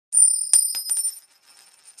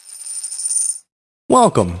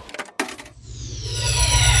Welcome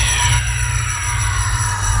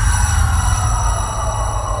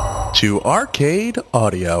to Arcade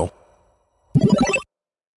Audio.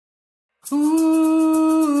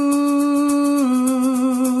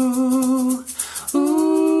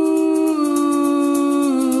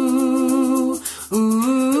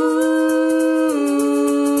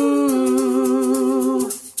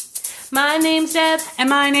 My name's Deb, and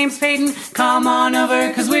my name's Peyton. Come on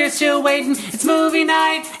over, cause we're still waiting. It's movie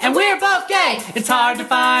night, and we're both gay. It's hard to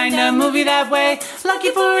find a movie that way.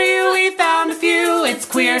 Lucky for you, we found a few. It's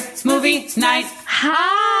Queer Movie Night.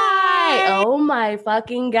 Hi! Oh my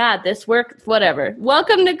fucking god, this worked. Whatever.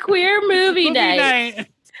 Welcome to Queer Movie Night.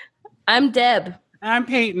 I'm Deb. I'm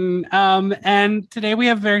Peyton. And today we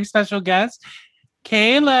have a very special guest,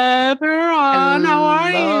 Caleb. How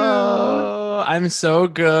are you? I'm so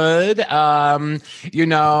good. I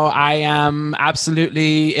am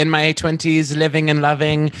absolutely in my 20s, living and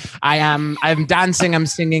loving. I'm dancing, I'm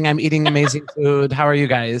singing, I'm eating amazing food. How are you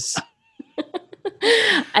guys?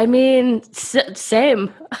 I mean,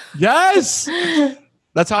 same. Yes.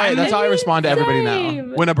 That's how I respond to everybody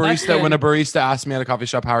now. When a barista asks me at a coffee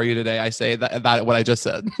shop, "How are you today?" I say that what I just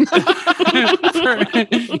said.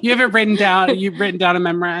 You have it written down. You've written down and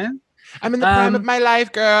memorized. I'm in the prime of my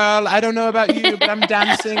life, girl. I don't know about you, but I'm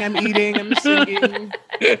dancing, I'm eating, I'm singing.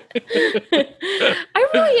 I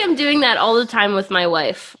really am doing that all the time with my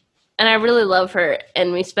wife. And I really love her.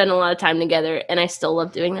 And we spend a lot of time together. And I still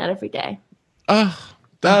love doing that every day. Ugh,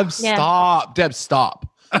 Deb, stop. Deb, stop.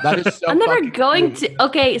 That is so I'm never going to.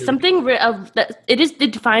 Okay, something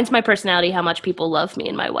it defines my personality how much people love me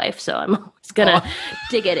and my wife. So I'm always gonna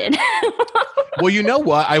dig it in. Well, you know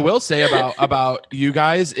what I will say about you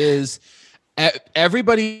guys is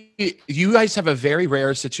everybody. You guys have a very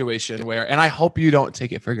rare situation where, and I hope you don't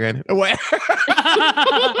take it for granted. Where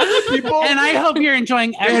people, and I hope you're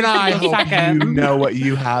enjoying every single second. You know what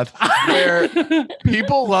you have. Where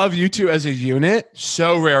people love you two as a unit,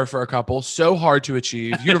 so rare for a couple, so hard to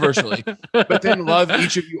achieve universally. But then love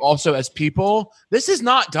each of you also as people. This is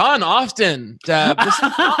not done often, Deb. This is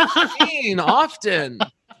not seen often.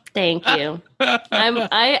 Thank you.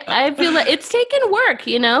 I feel like it's taken work,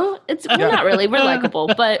 you know? We're not really. We're likable,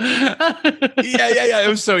 but yeah. It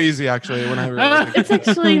was so easy actually when I realized it's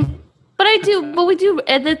actually but we do,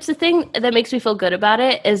 and that's the thing that makes me feel good about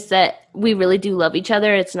it is that we really do love each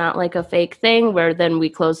other. It's not like a fake thing where then we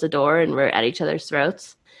close the door and we're at each other's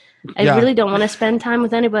throats. I really don't want to spend time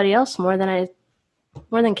with anybody else more than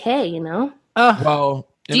Kay, you know? Well,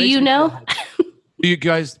 do you know? You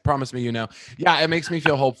guys promise me, you know. Yeah, it makes me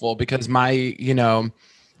feel hopeful because I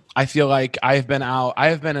feel like I have been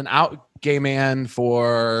an out gay man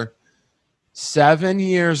for 7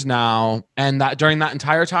 years now. And that during that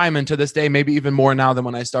entire time and to this day, maybe even more now than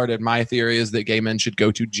when I started, my theory is that gay men should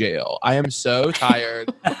go to jail. I am so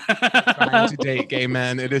tired trying to date gay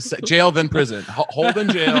men. It is jail then prison. Hold in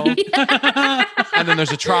jail. And then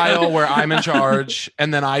there's a trial where I'm in charge.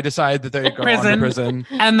 And then I decide that they go on to prison.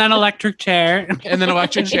 And then electric chair. And then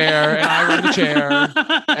electric chair. And I run the chair.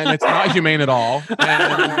 And it's not humane at all.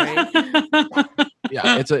 And,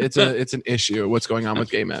 yeah, it's an issue what's going on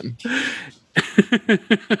with gay men.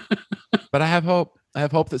 But I have hope. I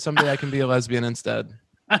have hope that someday I can be a lesbian instead.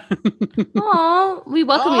 Aw, we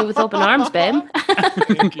welcome you with open arms, babe.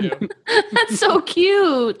 Thank you. That's so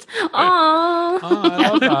cute. Aw. I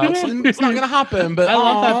love that. It's not going to happen, but I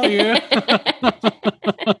love that for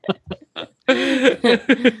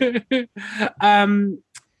you.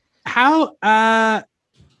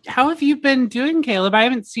 How have you been doing, Caleb? I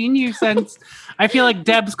haven't seen you since I feel like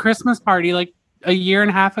Deb's Christmas party, like a year and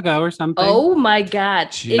a half ago or something. Oh my God.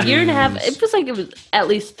 Jeez. A year and a half. It feels like it was at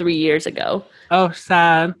least 3 years ago. Oh,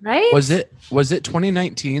 sad. Right? Was it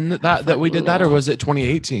 2019 that we did that, or was it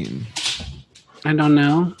 2018? I don't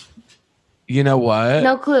know. You know what?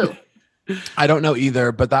 No clue. I don't know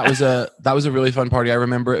either, but that was a really fun party. I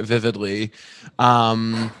remember it vividly.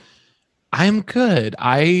 I'm good.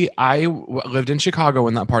 I lived in Chicago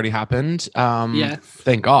when that party happened. Yes.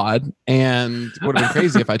 Thank God. And it would have been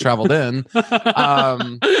crazy if I traveled in.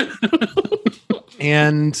 I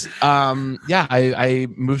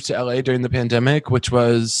moved to LA during the pandemic, which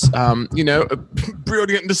was, a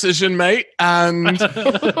brilliant decision, mate. And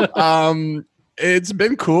it's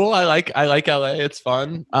been cool. I like LA. It's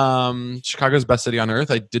fun. Chicago's the best city on earth.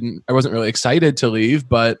 I wasn't really excited to leave,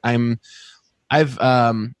 but I've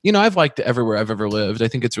liked it everywhere I've ever lived. I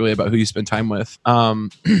think it's really about who you spend time with.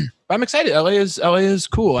 But I'm excited. LA is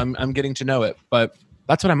cool. I'm getting to know it, but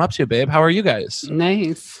that's what I'm up to, babe. How are you guys?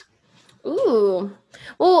 Nice. Ooh.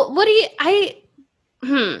 Well, what do you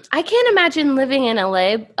I can't imagine living in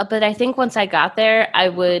LA, but I think once I got there, I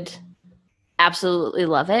would absolutely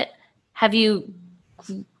love it. Have you?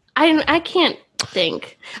 I can't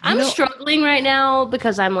think. I'm struggling right now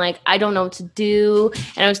because I'm like, I don't know what to do.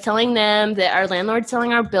 And I was telling them that our landlord's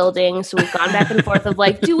selling our building. So we've gone back and forth of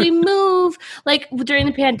like, do we move? Like during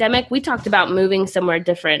the pandemic, we talked about moving somewhere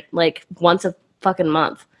different, like once a fucking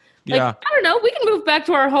month. Like, Yeah. I don't know. We can move back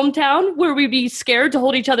to our hometown where we'd be scared to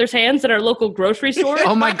hold each other's hands at our local grocery store.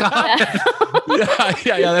 Oh my God.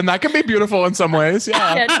 yeah. And that can be beautiful in some ways.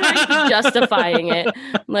 Yeah. Yeah, trying justifying it.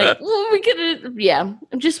 Like, well, we could, yeah.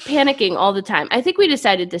 I'm just panicking all the time. I think we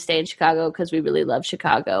decided to stay in Chicago because we really love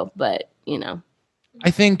Chicago, but you know.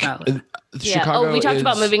 I think Yeah. Chicago. Oh, we talked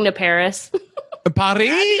about moving to Paris. Paris.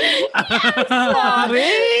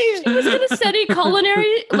 She was gonna study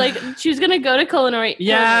culinary, like she was gonna go to culinary school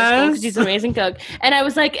because she's an amazing cook. And I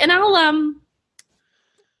was like, and I'll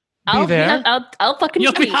there? I'll fucking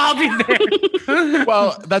speak. I'll be there.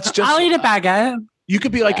 Well, that's just. I'll eat a baguette. You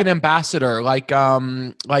could be like an ambassador, like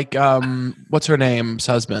what's her name's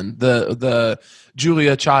husband? The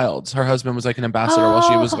Julia Childs. Her husband was like an ambassador while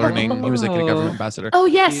she was learning. He was like a government ambassador. Oh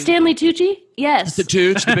yes, Stanley Tucci. Yes, The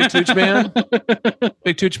big Tooch man,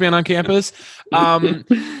 big Tooch man on campus.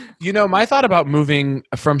 My thought about moving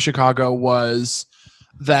from Chicago was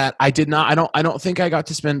that I don't think I got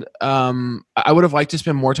to spend. I would have liked to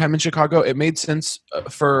spend more time in Chicago. It made sense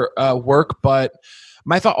for work, but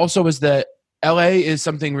my thought also was that LA is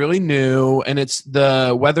something really new, and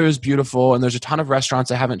the weather is beautiful, and there's a ton of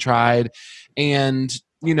restaurants I haven't tried, and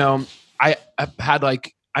I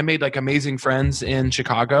made like amazing friends in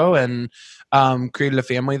Chicago and created a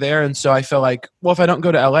family there, and so I feel like, well, if I don't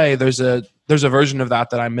go to LA, there's a version of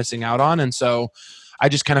that I'm missing out on, and so I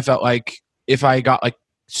just kind of felt like if I got like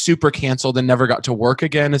super canceled and never got to work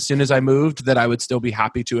again as soon as I moved, that I would still be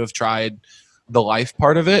happy to have tried the life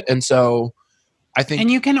part of it, and so. I think,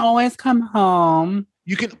 and you can always come home.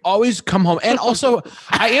 You can always come home. And also,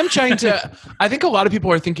 I think a lot of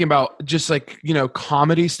people are thinking about just like,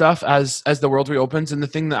 comedy stuff as the world reopens. And the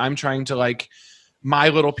thing that I'm trying to like, my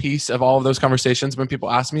little piece of all of those conversations when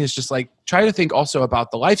people ask me is just like, try to think also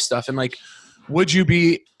about the life stuff. And like, would you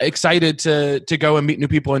be excited to go and meet new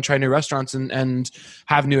people and try new restaurants and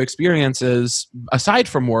have new experiences aside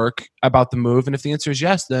from work about the move? And if the answer is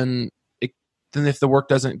yes, then if the work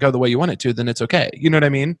doesn't go the way you want it to, then it's okay. You know what I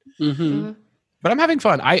mean? Mm-hmm. But I'm having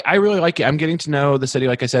fun. I really like it. I'm getting to know the city.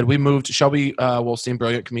 Like I said, we moved. Shelby Wolstein,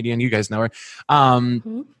 brilliant comedian. You guys know her.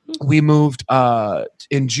 We moved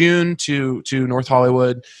in June to North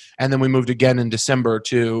Hollywood, and then we moved again in December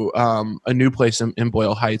to a new place in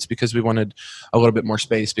Boyle Heights because we wanted a little bit more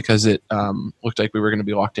space because it looked like we were going to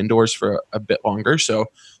be locked indoors for a bit longer. So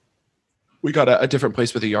we got a different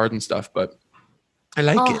place with a yard and stuff. But I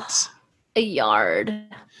like it. A yard.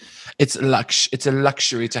 It's a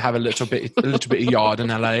luxury to have a little bit of yard in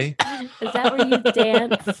LA. Is that where you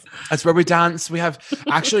dance? That's where we dance. We have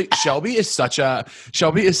actually Shelby is such a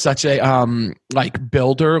like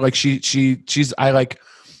builder. Like she's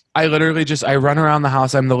I literally I run around the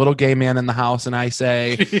house. I'm the little gay man in the house, and I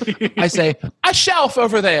say a shelf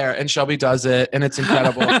over there, and Shelby does it, and it's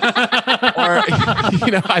incredible. Or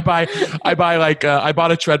I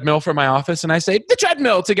bought a treadmill for my office, and I say the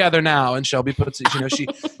treadmill together now, and Shelby puts it.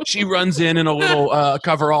 She runs in a little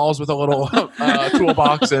coveralls with a little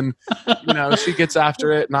toolbox, and she gets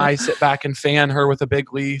after it, and I sit back and fan her with a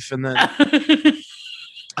big leaf, and then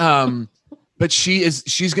But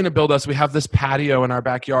she's going to build us. We have this patio in our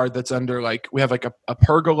backyard that's under we have like a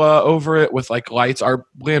pergola over it with like lights. Our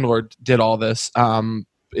landlord did all this.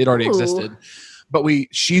 It already existed, but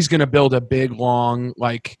she's going to build a big, long,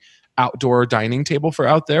 like outdoor dining table for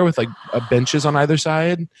out there with like benches on either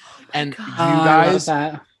side. And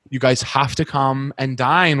you guys have to come and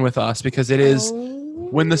dine with us because it is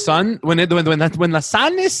when the sun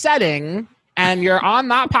is setting and you're on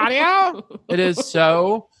that patio, it is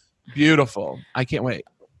so beautiful. I can't wait.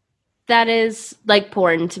 That is like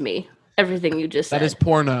porn to me. Everything you just said. That is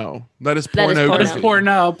porno. That is pornography. That is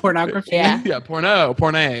pornography. Yeah. Porn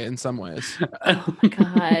in some ways. Oh my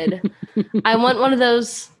God. I want one of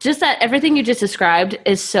those. Just that everything you just described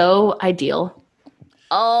is so ideal.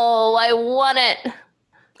 Oh, I want it.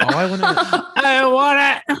 I want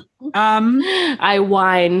it. I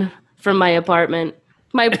whine from my apartment.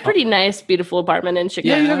 My pretty nice, beautiful apartment in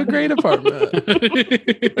Chicago. Yeah, you have a great apartment.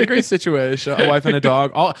 A great situation. A wife and a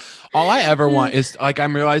dog. All I ever want is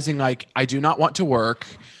I'm realizing I do not want to work.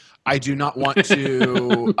 I do not want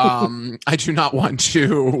to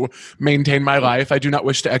maintain my life. I do not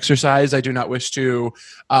wish to exercise. I do not wish to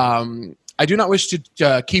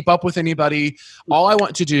keep up with anybody. All I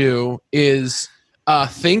want to do is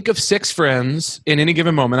think of 6 friends in any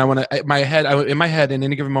given moment. I want to in my head in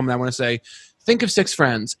any given moment. I want to say, think of 6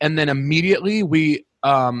 friends, and then immediately we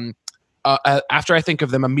after I think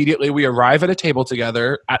of them, immediately we arrive at a table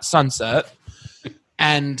together at sunset,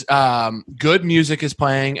 and good music is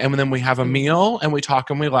playing, and then we have a meal, and we talk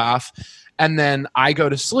and we laugh, and then I go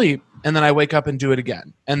to sleep, and then I wake up and do it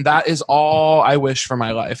again. And that is all I wish for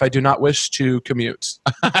my life. I do not wish to commute.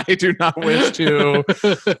 I do not wish to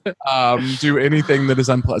do anything that is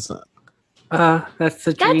unpleasant. That's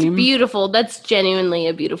the dream. That's beautiful. That's genuinely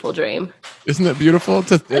a beautiful dream. Isn't it beautiful? It's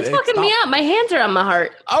fucking me up. My hands are on my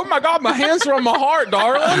heart. Oh my God, my hands are on my heart,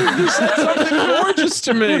 darling. You said something gorgeous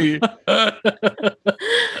to me. That's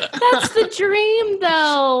the dream,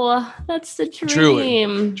 though. That's the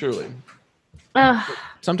dream. Truly.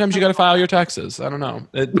 Sometimes you got to file your taxes. I don't know.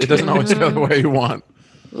 It doesn't always go the way you want.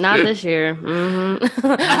 Not this year.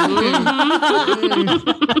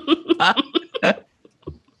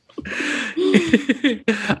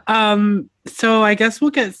 So I guess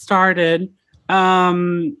we'll get started.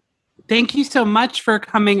 Thank you so much for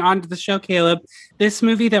coming onto the show, Caleb. This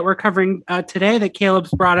movie that we're covering today that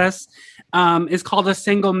Caleb's brought us is called A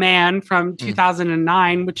Single Man from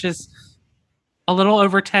 2009, which is a little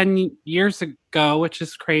over 10 years ago, which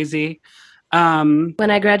is crazy. When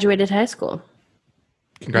I graduated high school.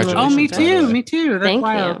 Congratulations. Oh, me too. Me too. That's Thank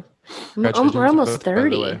wild. you. We're almost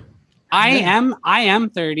 30. I am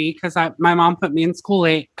 30 because my mom put me in school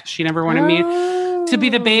late because she never wanted me to be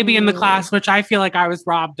the baby in the class, which I feel like I was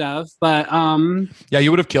robbed of. But yeah,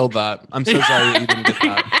 you would have killed that. I'm so sorry that you didn't get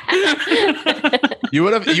that. You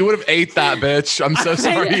would have ate that, bitch. I'm so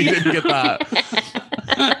sorry you didn't get that.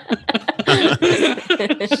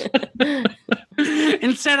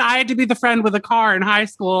 Instead, I had to be the friend with a car in high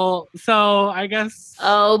school. So I guess.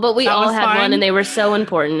 Oh, but we all had one, and they were so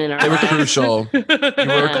important in our lives. They were crucial. You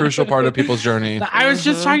were a crucial part of people's journey. I was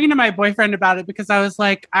just talking to my boyfriend about it because I was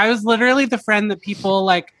literally the friend that people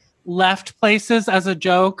like left places as a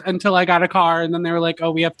joke until I got a car, and then they were like,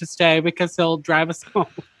 "Oh, we have to stay because he'll drive us home."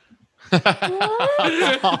 You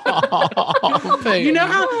know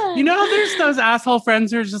how there's those asshole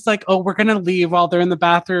friends who are just like, oh, we're gonna leave while they're in the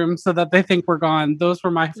bathroom so that they think we're gone. Those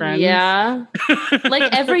were my friends. Yeah.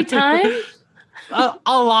 Like every time? A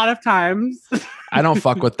lot of times. I don't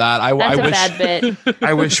fuck with that. I wish, bad bit.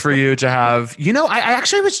 I wish for you to have, I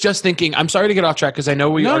actually was just thinking, I'm sorry to get off track because I know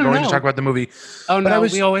we are going to talk about the movie. Oh no,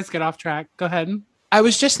 we always get off track. Go ahead. I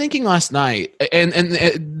was just thinking last night, and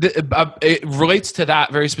it relates to that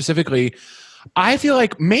very specifically. I feel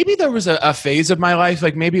like maybe there was a phase of my life,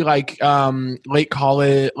 like maybe like late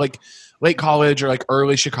college or like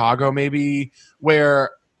early Chicago, maybe,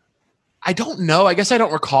 where I don't know. I guess I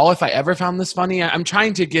don't recall if I ever found this funny. I'm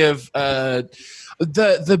trying to give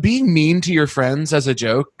the being mean to your friends as a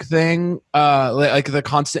joke thing, like the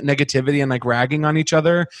constant negativity and like ragging on each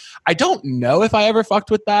other. I don't know if I ever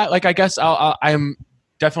fucked with that. Like, I guess I'm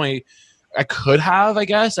definitely, I could have, I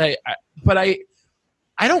guess but I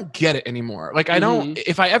don't get it anymore. Like, I don't,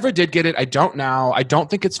 if I ever did get it, I don't now. I don't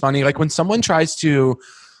think it's funny. Like when someone tries to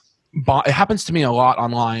bond, it happens to me a lot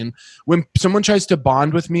online. When someone tries to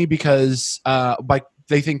bond with me because like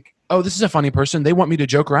they think, oh, this is a funny person, they want me to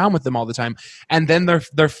joke around with them all the time, and then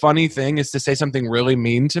their funny thing is to say something really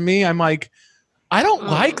mean to me. I'm like, I don't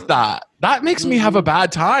like that. That makes me have a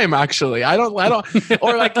bad time, actually. I don't,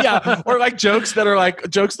 or like, yeah, or like jokes that are like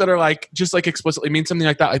just like explicitly mean something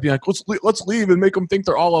like that. I'd be like, let's leave and make them think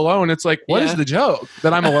they're all alone. It's like, what is the joke?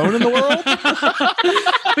 That I'm alone in the world?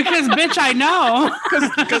 Because bitch, I know.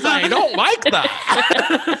 Because I don't like that.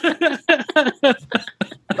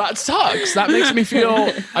 That sucks. That makes me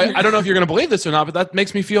feel, I don't know if you're going to believe this or not, but that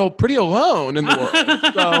makes me feel pretty alone in the world.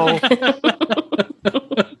 So...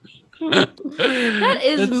 That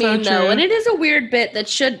is That's mean, so though, true. and it is a weird bit that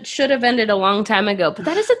should have ended a long time ago. But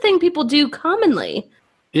that is a thing people do commonly.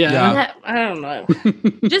 Yeah. I don't know.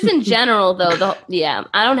 Just in general, though,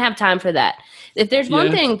 I don't have time for that. If there's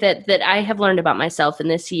one thing that I have learned about myself in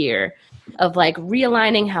this year of like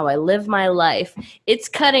realigning how I live my life, it's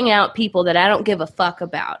cutting out people that I don't give a fuck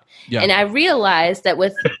about. Yeah. And I realized that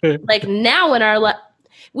with like now in our life,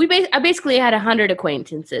 I basically had 100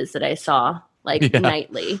 acquaintances that I saw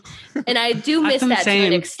nightly. And I do miss that to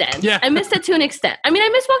an extent. Yeah. I miss that to an extent. I mean, I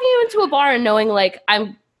miss walking into a bar and knowing like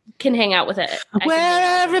I can hang out with it.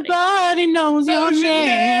 Where everybody knows your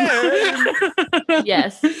name.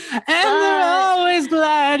 Yes. And they're always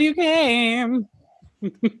glad you came.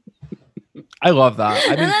 I love that.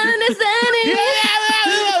 I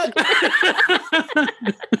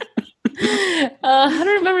don't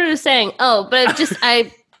remember the saying. Oh, but just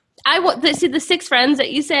see the 6 friends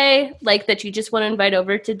that you say, like that you just want to invite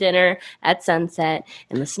over to dinner at sunset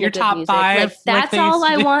and listen Your to top good music. 5, Like that's they all used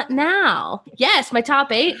to I do. want now. Yes, my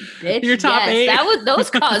top 8, bitch. Your top 8. Those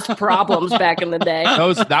caused problems back in the day. That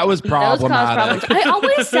was Those caused problematic. problems. I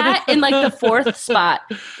always sat in like the 4th spot.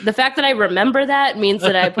 The fact that I remember that means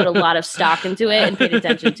that I put a lot of stock into it and paid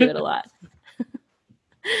attention to it a lot.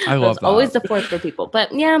 I love that. Always the 4th for people.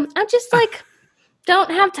 But yeah, I'm just like,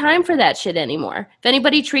 don't have time for that shit anymore. If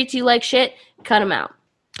anybody treats you like shit, cut them out.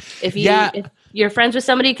 If you're friends with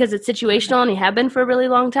somebody because it's situational and you have been for a really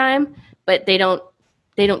long time, but they don't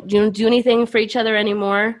do anything for each other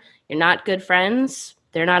anymore, you're not good friends,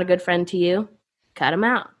 they're not a good friend to you, cut them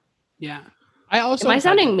out. Yeah. Am I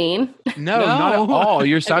sounding mean? No, not at all.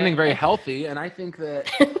 You're sounding Okay. very healthy. And I think that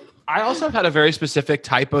I also have had a very specific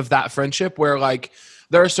type of that friendship where like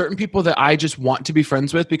there are certain people that I just want to be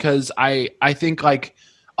friends with because I think like,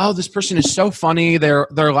 oh, this person is so funny. They're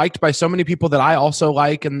liked by so many people that I also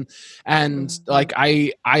like. And like,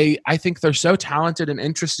 I think they're so talented and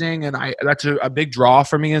interesting. And that's a big draw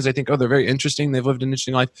for me is I think, oh, they're very interesting. They've lived an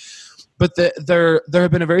interesting life. But there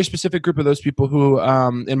have been a very specific group of those people who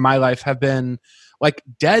in my life have been like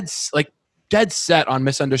dead set on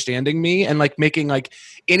misunderstanding me and like making like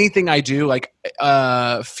anything I do like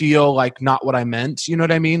feel like not what I meant. You know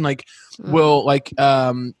what I mean? Like will like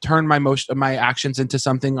turn most of my actions into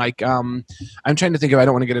something like I'm trying to think of, I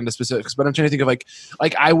don't want to get into specifics, but I'm trying to think of like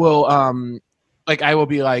I will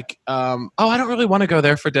be like, oh, I don't really want to go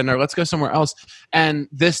there for dinner. Let's go somewhere else. And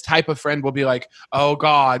this type of friend will be like, oh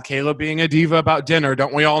God, Caleb being a diva about dinner.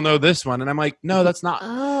 Don't we all know this one? And I'm like, no, that's not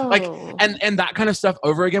like, and that kind of stuff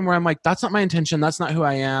over again where I'm like, that's not my intention. That's not who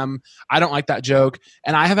I am. I don't like that joke.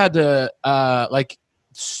 And I have had to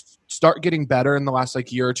start getting better in the last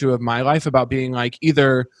like year or two of my life about being like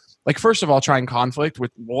either like, first of all, trying conflict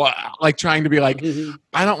with like trying to be like,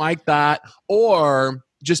 I don't like that. Or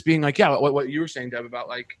just being like, yeah, what you were saying, Deb, about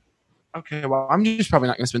like, okay, well, I'm just probably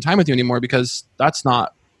not going to spend time with you anymore because that's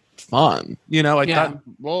not fun, you know, like that.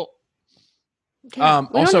 Well, Yeah,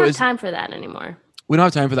 we also don't have time for that anymore. We don't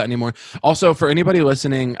have time for that anymore. Also, for anybody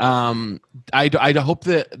listening, I hope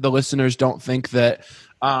that the listeners don't think that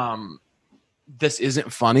this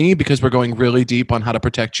isn't funny because we're going really deep on how to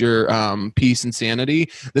protect your peace and sanity.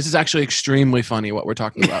 This is actually extremely funny what we're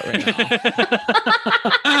talking about right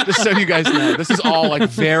now. Just so you guys know, this is all like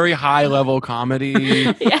very high level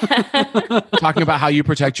comedy. Yeah. Talking about how you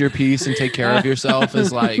protect your peace and take care of yourself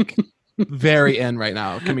is like very in right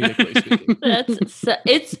now, comedically speaking.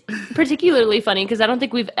 It's particularly funny because I don't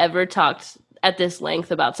think we've ever talked at this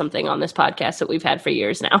length about something on this podcast that we've had for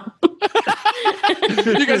years now.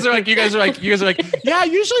 You guys are like, yeah,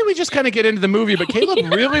 usually we just kind of get into the movie, but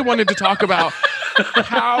Caleb really wanted to talk about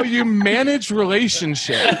how you manage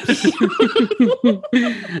relationships.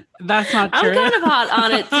 That's not true. I'm kind of hot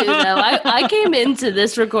on it too, though. I came into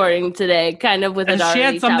this recording today kind of with it already. She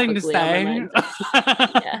had something to topically on my say. mind.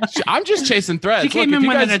 Yeah. I'm just chasing threads. She came in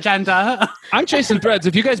with an agenda. I'm chasing threads.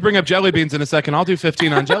 If you guys bring up jelly beans in a second, I'll do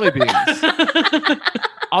 15 on jelly beans.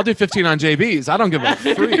 I'll do 15 on JBs. I don't give a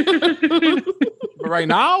freak. But right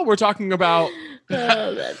now, we're talking about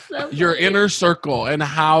That's so your funny. inner circle and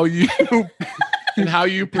how you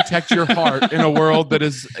protect your heart in a world that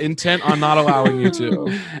is intent on not allowing you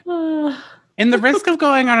to. In the risk of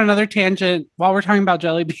going on another tangent while we're talking about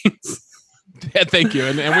jelly beans. Yeah, thank you.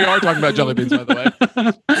 And we are talking about jelly beans, by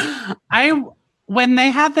the way. When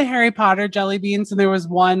they had the Harry Potter jelly beans and there was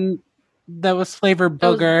one that was flavored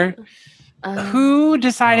booger, who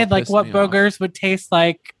decided like pissed what me off. boogers would taste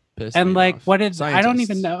like? Pissed And me like, off. what did I don't Scientists.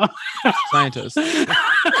 even know. Scientists.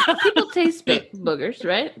 People taste boogers,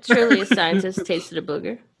 right? Surely a scientist tasted a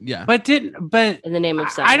booger Yeah. but in in the name of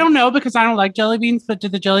science. I don't know because I don't like jelly beans, but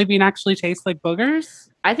did the jelly bean actually taste like boogers?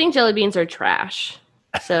 I think jelly beans are trash.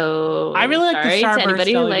 So I really like the sorry to Starburst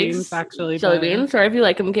anybody who jelly likes beans, actually. jelly but- beans. Sorry if you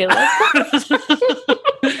like them, Caleb.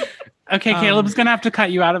 Okay, Caleb's gonna have to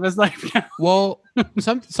cut you out of his life now. Well,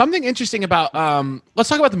 something interesting about let's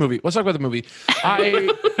talk about the movie. Because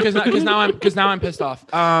now I'm pissed off.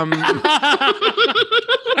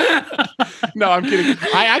 No, I'm kidding.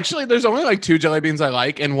 There's only like 2 jelly beans I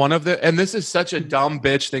like, and and this is such a dumb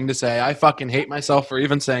bitch thing to say. I fucking hate myself for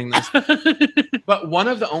even saying this. But one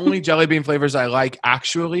of the only jelly bean flavors I like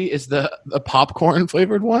actually is the popcorn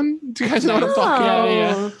flavored one. Do you guys know what I'm talking about?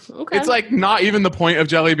 Oh, okay. It's like not even the point of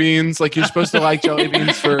jelly beans. Like you're supposed to like jelly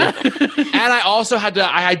beans for. And I also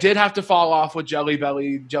I did have to fall off with Jelly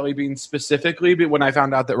Belly jelly beans specifically, but when I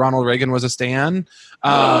found out that Ronald Reagan was a stan,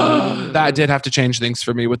 that did have to change things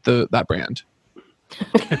for me with that brand.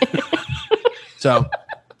 So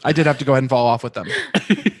I did have to go ahead and fall off with them.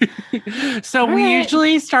 So we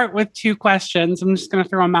usually start with 2 questions. I'm just going to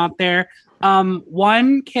throw them out there.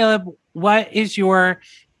 One, Caleb, what is your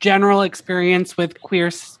general experience with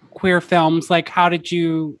queer films? Like, how did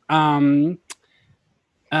you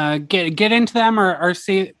get into them, or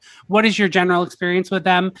see, what is your general experience with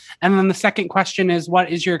them? And then the second question is, what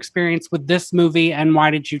is your experience with this movie, and why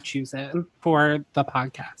did you choose it for the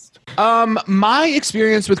podcast? My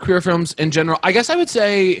experience with queer films in general, I guess I would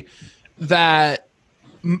say that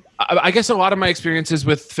I guess a lot of my experiences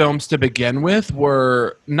with films to begin with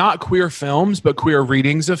were not queer films, but queer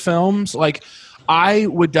readings of films. Like, I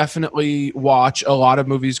would definitely watch a lot of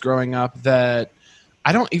movies growing up that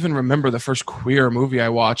I don't even remember the first queer movie I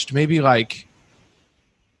watched. Maybe like,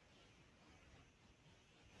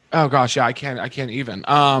 oh gosh, yeah, I can't even.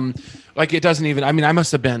 Like, it doesn't even, I mean, I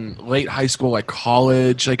must have been late high school, like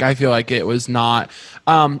college. Like, I feel like it was not.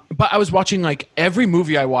 But I was watching, like, every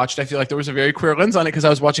movie I watched, I feel like there was a very queer lens on it because I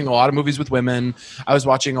was watching a lot of movies with women. I was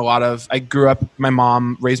watching a lot of, I grew up, my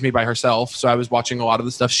mom raised me by herself, so I was watching a lot of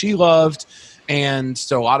the stuff she loved. And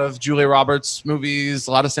so a lot of Julia Roberts movies,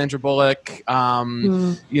 a lot of Sandra Bullock,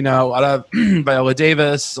 you know, a lot of Viola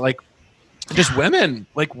Davis, like, just women,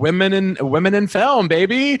 like women in film,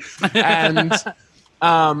 baby. And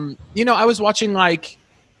you know, I was watching like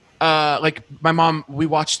my mom, we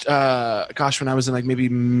watched when I was in like maybe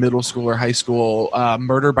middle school or high school,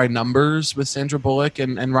 Murder by Numbers with Sandra Bullock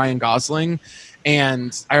and Ryan Gosling.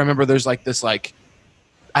 And I remember there's like this, like,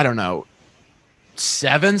 I don't know,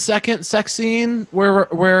 7-second sex scene where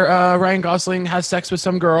Ryan Gosling has sex with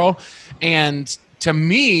some girl. And to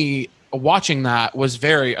me, watching that was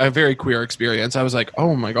a very queer experience. I was like,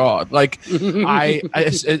 oh my God. Like, I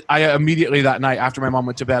immediately that night after my mom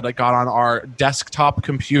went to bed, like, got on our desktop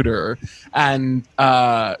computer and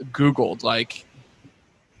Googled like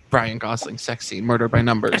Ryan Gosling sex scene, Murder by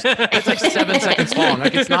Numbers. It's like 7 seconds long.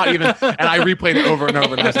 Like, it's not even, and I replayed it over and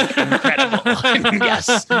over, and I was like, incredible.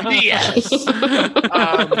 yes.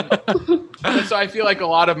 And so I feel like a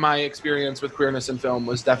lot of my experience with queerness in film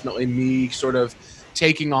was definitely me sort of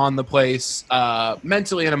taking on the place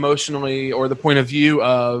mentally and emotionally, or the point of view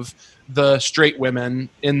of the straight women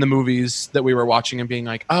in the movies that we were watching, and being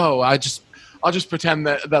like, oh, I'll just pretend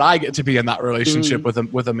that I get to be in that relationship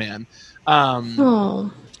with a man.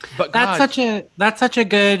 But that's such a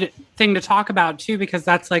good thing to talk about too, because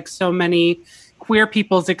that's like so many queer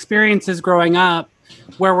people's experiences growing up,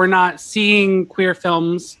 where we're not seeing queer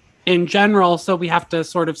films in general, so we have to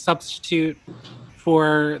sort of substitute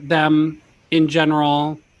for them in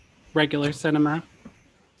general regular cinema.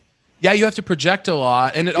 Yeah, you have to project a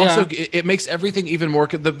lot, and it also it makes everything even more.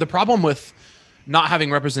 The problem with not having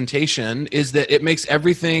representation is that it makes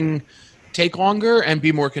everything take longer and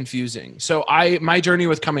be more confusing. So my journey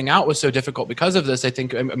with coming out was so difficult because of this. I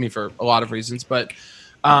think, I mean, for a lot of reasons, but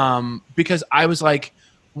because I was like,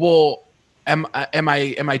 well, am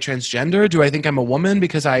I transgender? Do I think I'm a woman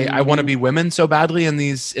because I want to be women so badly in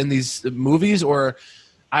these movies, or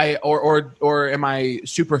am I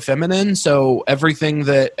super feminine? So every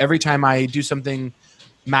time I do something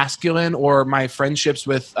masculine, or my friendships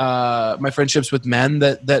with men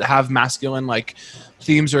that have masculine like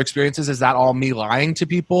themes or experiences, is that all me lying to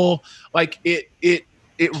people? Like, it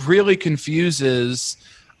really confuses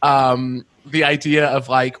the idea of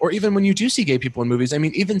like, or even when you do see gay people in movies, I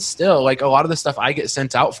mean, even still, like, a lot of the stuff I get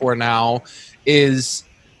sent out for now is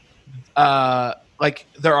like,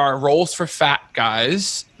 there are roles for fat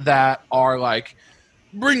guys that are like,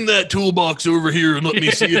 bring that toolbox over here and let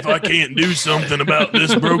me see if I can't do something about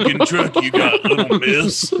this broken truck you got, little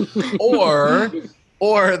miss.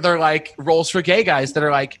 Or they're like roles for gay guys that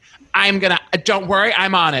are like, don't worry,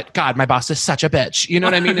 I'm on it. God, my boss is such a bitch. You know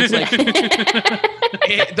what I mean? It's like,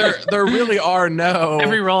 there really are no.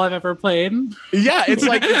 Every role I've ever played. Yeah, it's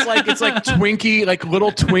like Twinkie, like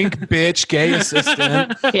little twink bitch gay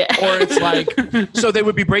assistant. Yeah. Or it's like, so they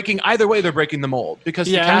would be breaking, either way they're breaking the mold, because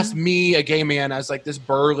to cast me, a gay man, as like this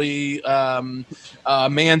burly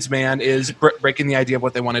man's man is breaking the idea of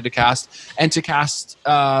what they wanted to cast. And to cast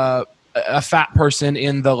a fat person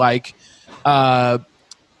in the like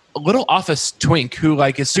little office twink who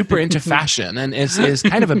like is super into fashion and is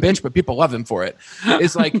kind of a bitch, but people love him for it.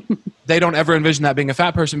 It's like, they don't ever envision that being a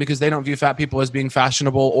fat person because they don't view fat people as being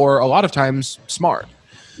fashionable or a lot of times smart.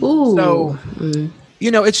 Ooh. So,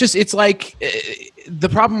 you know, it's like the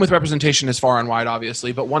problem with representation is far and wide,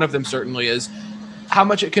 obviously, but one of them certainly is how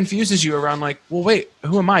much it confuses you around like, well, wait,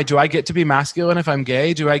 who am I? Do I get to be masculine if I'm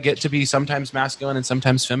gay? Do I get to be sometimes masculine and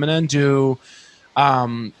sometimes feminine? Do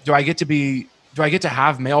I get to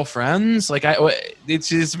have male friends? Like,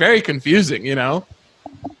 it's very confusing, you know?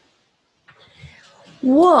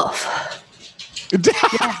 Woof. Deb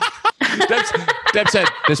said,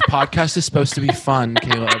 "This podcast is supposed to be fun,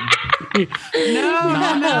 Caleb.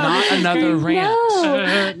 Not another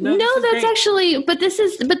rant." No, that's actually. But this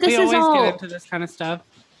is we always all. get into this kind of stuff.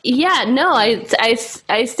 Yeah, no, I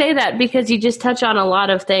say that because you just touch on a lot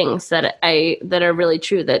of things that are really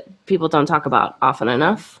true that people don't talk about often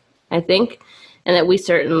enough, I think, and that we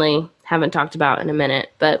certainly haven't talked about in a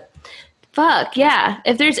minute. But fuck yeah,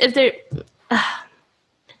 if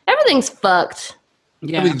everything's fucked.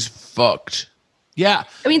 Yeah. Everything's fucked. Yeah.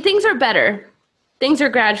 I mean, things are better. Things are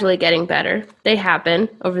gradually getting better. They happen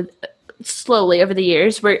slowly over the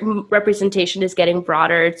years where representation is getting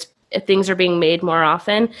broader. Things are being made more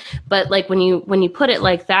often. But like when you put it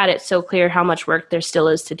like that, it's so clear how much work there still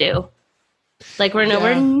is to do. Like we're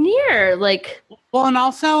nowhere near like. Well, and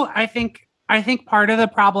also I think part of the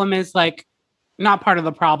problem is like, not part of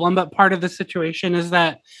the problem, but part of the situation is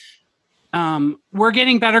that we're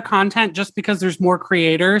getting better content just because there's more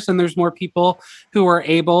creators and there's more people who are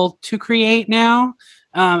able to create now,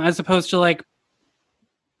 as opposed to like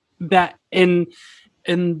that in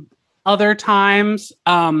other times,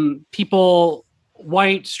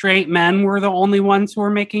 white straight men were the only ones who were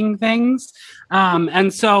making things,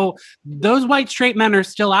 and so those white straight men are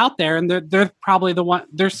still out there, and they're probably the one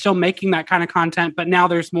they're still making that kind of content. But now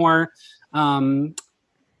there's more.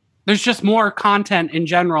 There's just more content in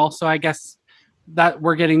general, so I guess that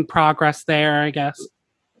we're getting progress there, I guess.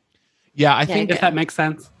 Yeah, I think if that makes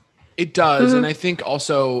sense. It does. And I think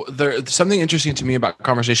also there's something interesting to me about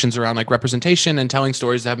conversations around like representation and telling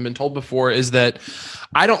stories that haven't been told before is that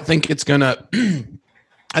I don't think it's going to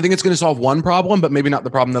I think it's going to solve one problem, but maybe not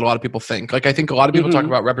the problem that a lot of people think. Like I think a lot of people talk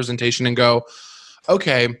about representation and go,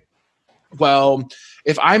 okay, well,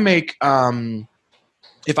 if I,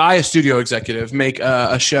 a studio executive, make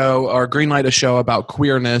a show or greenlight a show about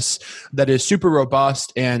queerness that is super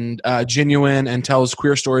robust and genuine and tells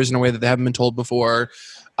queer stories in a way that they haven't been told before,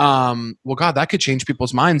 well, God, that could change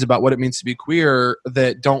people's minds about what it means to be queer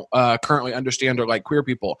that don't currently understand or like queer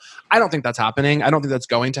people. I don't think that's happening. I don't think that's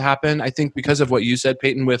going to happen. I think because of what you said,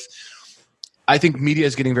 Peyton, I think media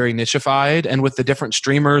is getting very nichified, and with the different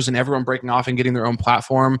streamers and everyone breaking off and getting their own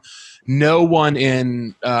platform, no one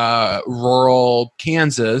in rural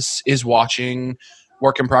Kansas is watching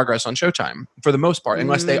Work in Progress on Showtime for the most part,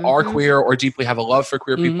 unless they are queer or deeply have a love for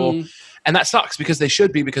queer people. And that sucks because they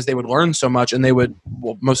should be, because they would learn so much and they would,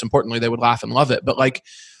 well, most importantly, they would laugh and love it. But like,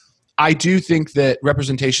 I do think that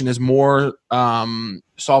representation is more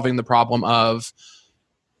solving the problem of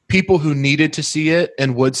people who needed to see it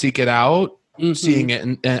and would seek it out, seeing it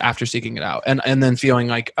and after seeking it out and then feeling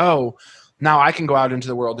like, oh, now I can go out into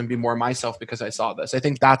the world and be more myself because I saw this. I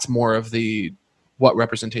think that's more of what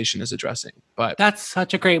representation is addressing. But that's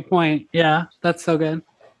such a great point. Yeah, that's so good.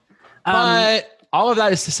 But all of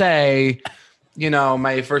that is to say,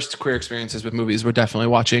 my first queer experiences with movies were definitely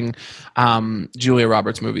watching Julia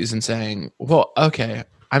Roberts movies and saying, well, okay,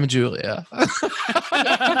 I'm Julia.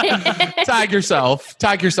 Tag yourself.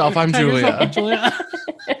 I'm Julia.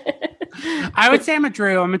 I would say I'm a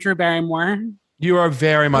Drew Barrymore. You are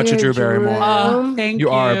very much a Drew Barrymore. Thank you.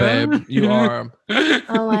 You are, babe. You are.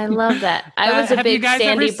 Oh, I love that. I was a big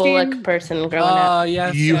Sandy Bullock person growing up. Oh,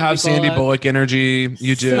 yes. You have Sandy Bullock energy.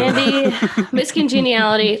 You do. Sandy, Miss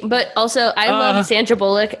Congeniality. But also, I love Sandra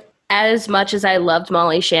Bullock as much as I loved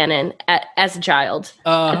Molly Shannon as a child.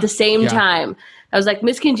 At the same time, I was like,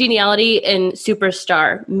 Miss Congeniality and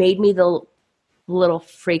Superstar made me the little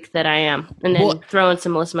freak that I am. And then throw in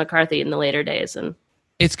some Melissa McCarthy in the later days. And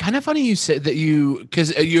it's kind of funny you said that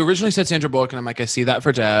because you originally said Sandra Bullock, and I'm like, I see that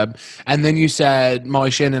for Deb. And then you said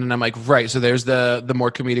Molly Shannon, and I'm like, right. So there's the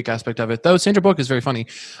more comedic aspect of it. Though Sandra Bullock is very funny.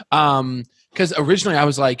 Because originally I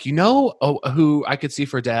was like, who I could see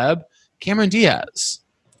for Deb? Cameron Diaz.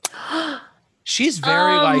 She's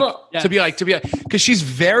very to be because she's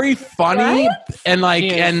very funny and like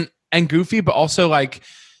and goofy, but also like,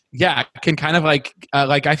 yeah, can kind of like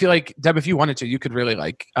I feel like Deb, if you wanted to, you could really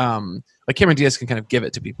like Cameron Diaz can kind of give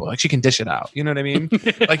it to people. Like she can dish it out. You know what I mean?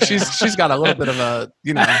 Like she's got a little bit of a,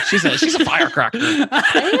 she's a firecracker.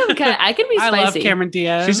 I can be spicy. I love Cameron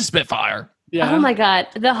Diaz. She's a spitfire. Yeah. Oh my God.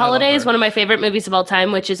 The Holiday is one of my favorite movies of all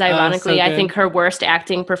time, which is ironically, I think, her worst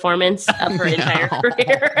acting performance of her entire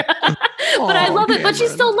career. But I love it. But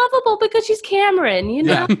she's still lovable because she's Cameron,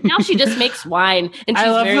 Yeah. Now she just makes wine and she's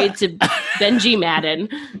married to Benji Madden.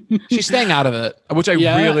 She's staying out of it, which I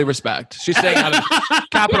really respect. She's staying out of it.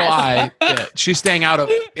 Capital I. It. She's staying out of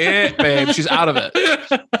it, babe. She's out of it.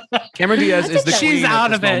 Cameron Diaz is the queen. She's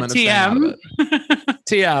out of it. TM.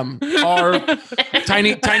 TM. R.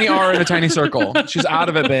 Tiny R in a tiny circle. She's out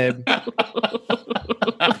of it, babe.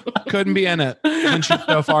 Couldn't be in it when she's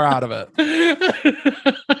so far out of it.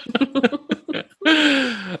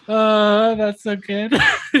 That's so good.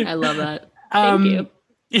 I love that. Thank you.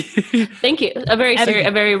 Thank you. A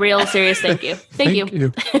very real, serious thank you. Thank you.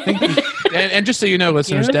 Thank you. And just so you know,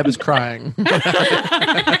 listeners, Deb is crying.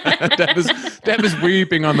 Deb is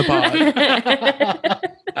weeping on the pod.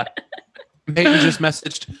 Peyton just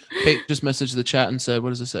messaged the chat and said, "What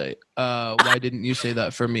does it say? Why didn't you say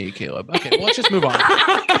that for me, Caleb?" Okay, well, let's just move on.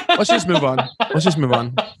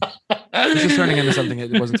 This is turning into something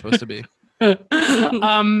it wasn't supposed to be.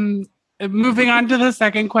 Moving on to the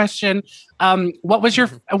second question.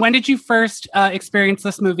 When did you first experience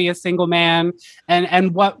this movie as single man?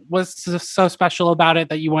 And what was so special about it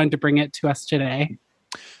that you wanted to bring it to us today?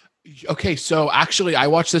 Okay, so actually I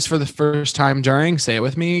watched this for the first time during, say it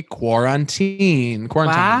with me, quarantine.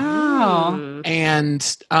 Wow.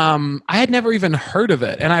 And I had never even heard of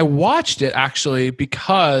it. And I watched it actually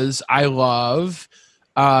because I love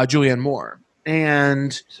Julianne Moore.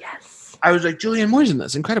 And Yes. I was like, Julianne Moore's in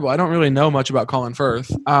this. Incredible. I don't really know much about Colin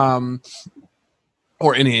Firth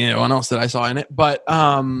or anyone else that I saw in it. But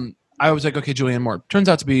I was like, okay, Julianne Moore. She turns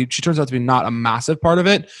out to be not a massive part of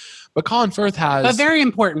it. But Colin Firth has a very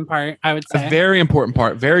important part, I would say. A very important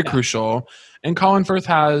part, very crucial. And Colin Firth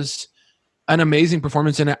has an amazing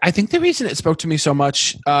performance in it. I think the reason it spoke to me so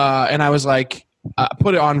much, and I was like,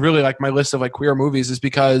 put it on really like my list of like queer movies, is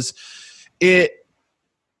because I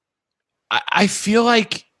feel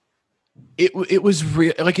like it was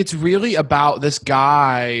like it's really about this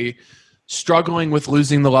guy struggling with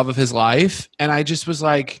losing the love of his life, and I just was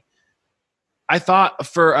like. I thought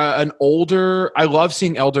for I love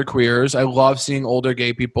seeing elder queers. I love seeing older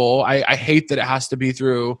gay people. I hate that it has to be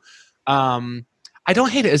through. I don't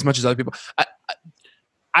hate it as much as other people.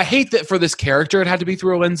 I hate that for this character, it had to be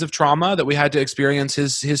through a lens of trauma, that we had to experience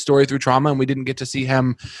his story through trauma, and we didn't get to see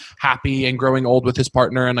him happy and growing old with his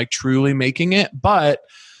partner and like truly making it. But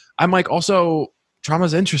I'm like, also,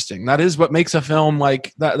 trauma's interesting. That is what makes a film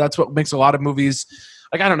like that. That's what makes a lot of movies.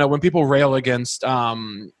 Like, I don't know, when people rail against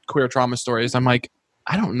queer trauma stories, I'm like,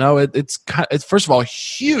 I don't know. It's first of all a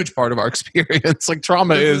huge part of our experience. Like,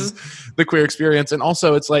 trauma is the queer experience, and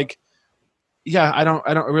also it's like, yeah, I don't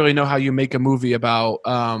really know how you make a movie about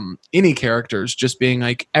any characters just being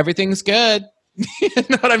like everything's good. You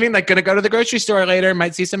know what I mean? Like, gonna go to the grocery store later,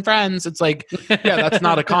 might see some friends. It's like, yeah, that's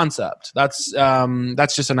not a concept. That's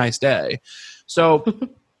just a nice day. So,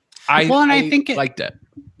 I think it liked it.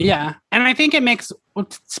 Yeah, and I think it makes,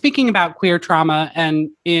 speaking about queer trauma and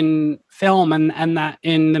in film and that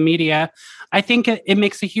in the media, I think it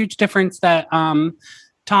makes a huge difference that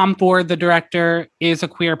Tom Ford, the director, is a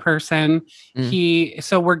queer person.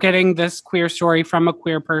 So we're getting this queer story from a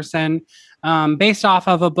queer person based off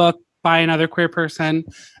of a book by another queer person.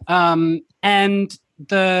 And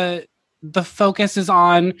the focus is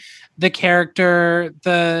on the character,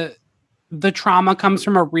 the trauma comes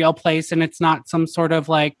from a real place, and it's not some sort of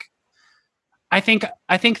like, I think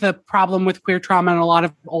the problem with queer trauma in a lot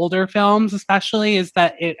of older films especially is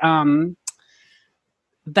that it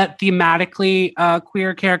that thematically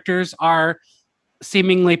queer characters are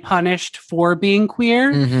seemingly punished for being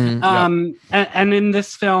queer. And in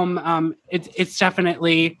this film it's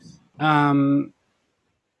definitely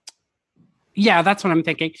yeah, that's what I'm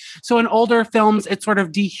thinking. So in older films, it sort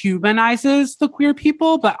of dehumanizes the queer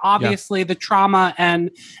people, but obviously the trauma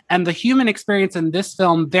and the human experience in this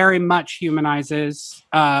film very much humanizes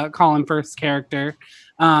Colin Firth's character,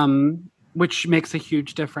 which makes a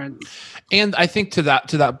huge difference. And I think to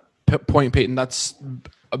that point, Peyton, that's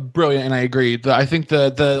brilliant, and I agree. I think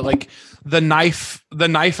the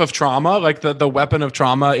knife of trauma, like the weapon of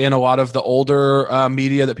trauma in a lot of the older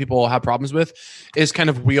media that people have problems with, is kind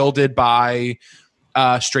of wielded by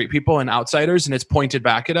straight people and outsiders, and it's pointed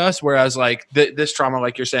back at us. Whereas like this trauma,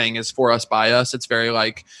 like you're saying, is for us by us. It's very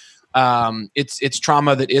like it's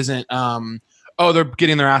trauma that isn't oh, they're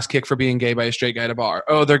getting their ass kicked for being gay by a straight guy at a bar.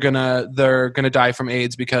 Oh, they're gonna die from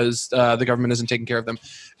AIDS because the government isn't taking care of them.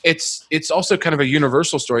 It's also kind of a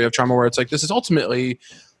universal story of trauma where it's like, this is ultimately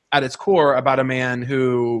at its core about a man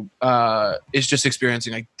who is just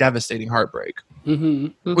experiencing like devastating heartbreak,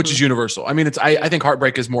 which is universal. I mean, I think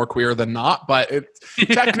heartbreak is more queer than not, but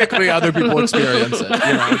technically other people experience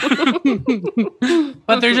it, you know?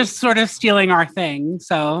 But they're just sort of stealing our thing.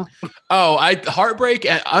 So, heartbreak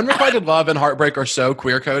and unrequited love and heartbreak are so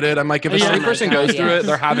queer coded. I'm like, if a straight person goes through it,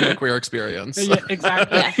 they're having a queer experience. Yeah,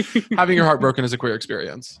 exactly. Having your heart broken is a queer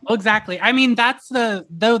experience. Well, exactly. I mean, that's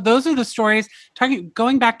those are the stories.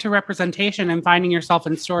 Going back to representation and finding yourself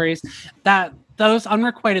in stories, that those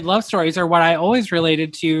unrequited love stories are what I always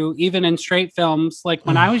related to, even in straight films. Like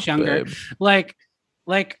when I was younger, like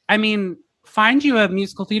like, I mean, find you a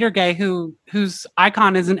musical theater gay whose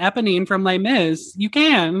icon is an Eponine from Les Mis. You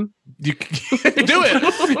can. You do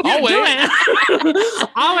it. I'll wait.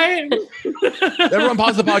 I'll wait. Everyone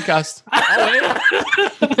pause the podcast. I'll wait.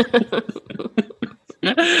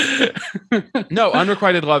 No,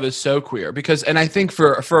 Unrequited Love is so queer because, and I think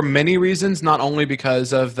for many reasons, not only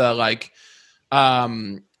because of the like,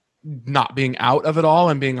 not being out of it all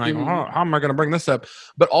and being like, oh, how am I going to bring this up?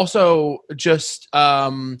 But also just,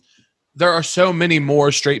 there are so many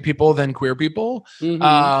more straight people than queer people.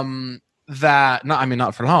 That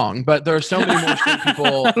not for long, but there are so many more straight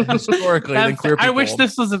people historically than queer people. I wish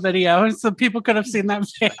this was a video so people could have seen that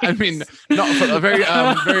face. I mean, not for a very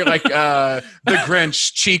like the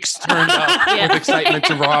Grinch, cheeks turned up with excitement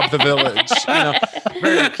to rob the village.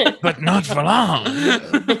 But not for long.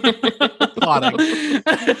 Plotting.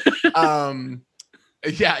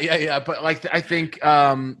 Yeah. But like, I think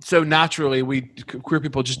so naturally, queer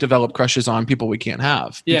people just develop crushes on people we can't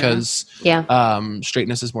have because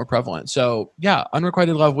straightness is more prevalent. So yeah,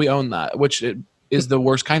 Unrequited Love, we own that, which is the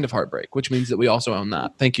worst kind of heartbreak, which means that we also own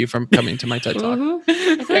that. Thank you for coming to my TED Talk.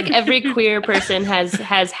 I feel like every queer person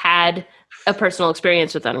has had a personal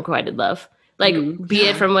experience with Unrequited Love. Like, be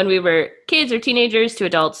it from when we were kids or teenagers to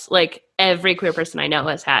adults, like every queer person I know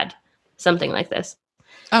has had something like this.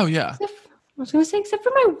 Oh yeah. I was going to say, except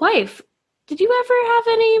for my wife. Did you ever have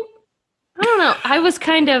any? I don't know. I was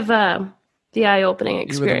kind of the eye-opening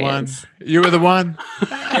experience. You were the one.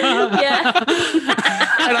 Yeah.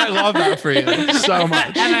 And I love that for you so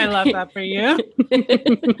much. And I love that for you.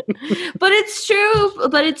 But it's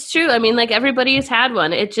true. I mean, like, everybody has had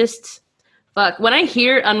one. It just, fuck. When I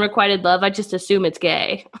hear Unrequited Love, I just assume it's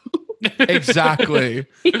gay. Exactly.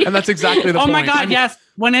 And that's exactly the point. Oh my God, yes.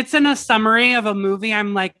 When it's in a summary of a movie,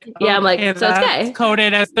 I'm like, I'm like, so it's gay.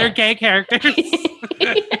 Coded as their gay characters.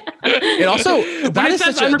 It also, when it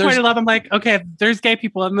says Unrequited Love, I'm like, okay, there's gay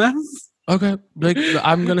people in this. Okay, like,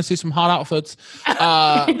 I'm gonna see some hot outfits.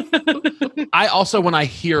 I also, when I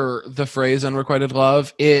hear the phrase "unrequited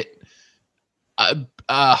love," it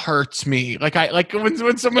hurts me. Like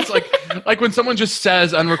when someone's like when someone just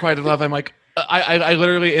says "unrequited love," I'm like, I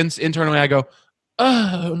literally internally I go,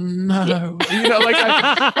 oh no, like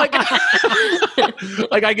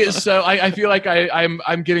I get so I feel like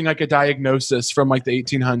I'm getting like a diagnosis from like the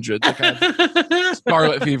 1800s, like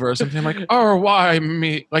scarlet fever or something. I'm like, oh, why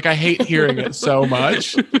me? Like, I hate hearing it so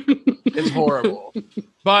much. It's horrible,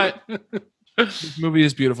 but this movie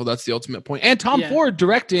is beautiful. That's the ultimate point. And Tom Ford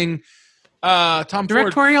directing.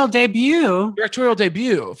 Directorial debut,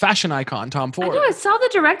 fashion icon Tom Ford. I know, I saw the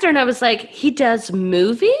director and I was like, he does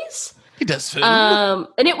movies. He does food. And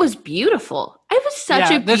it was beautiful. It was such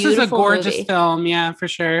a beautiful this is a gorgeous movie. Film. Yeah, for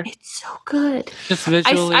sure. It's so good. Just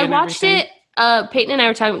visually. I watched it. Peyton and I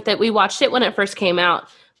were talking that we watched it when it first came out.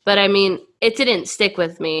 But I mean, it didn't stick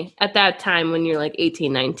with me at that time when you're like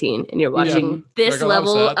 18, 19 and you're watching this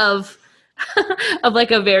level of like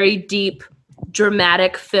a very deep,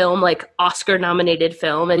 dramatic film, like Oscar nominated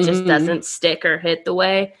film. It just doesn't stick or hit the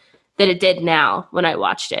way that it did now when I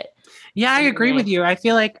watched it. Yeah, I agree with you. I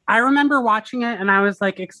feel like I remember watching it and I was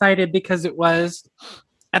like excited because it was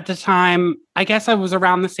at the time, I guess I was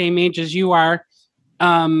around the same age as you are.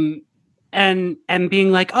 And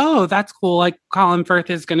being like, oh, that's cool. Like, Colin Firth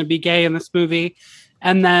is going to be gay in this movie.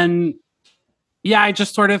 And then, I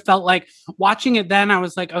just sort of felt like watching it then I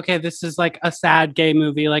was like, okay, this is like a sad gay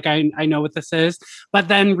movie. Like, I know what this is. But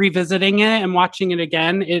then revisiting it and watching it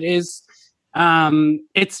again, it is,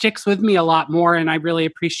 it sticks with me a lot more and I really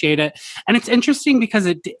appreciate it. And it's interesting because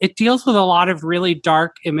it deals with a lot of really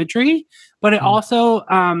dark imagery, but it also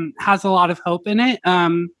has a lot of hope in it.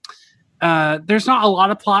 There's not a lot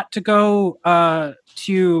of plot to go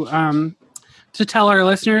to tell our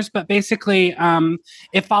listeners, but basically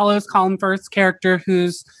it follows Colin Firth's character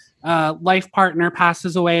whose life partner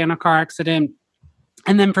passes away in a car accident.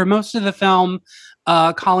 And then for most of the film,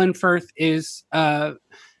 Colin Firth is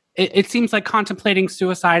it seems like contemplating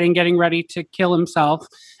suicide and getting ready to kill himself.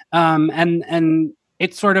 And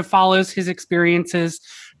it sort of follows his experiences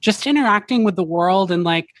just interacting with the world and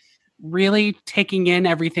like really taking in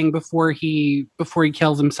everything before he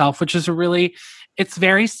kills himself, which is it's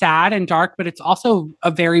very sad and dark, but it's also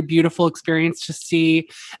a very beautiful experience to see.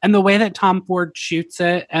 And the way that Tom Ford shoots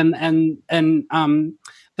it and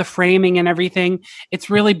the framing and everything, it's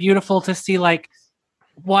really beautiful to see like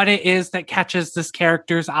what it is that catches this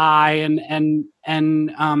character's eye and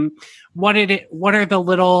what are the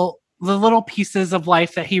little pieces of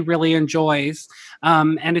life that he really enjoys.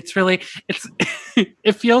 And it's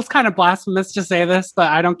it feels kind of blasphemous to say this,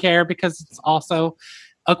 but I don't care because it's also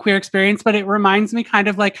a queer experience, but it reminds me kind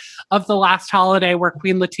of like of The Last Holiday, where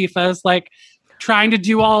Queen Latifah is like trying to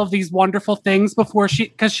do all of these wonderful things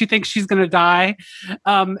because she thinks she's going to die.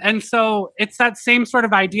 And so it's that same sort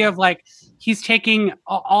of idea of like, he's taking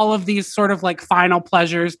all of these sort of like final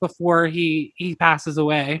pleasures before he passes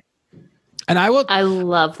away. And I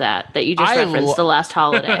love that you just referenced The Last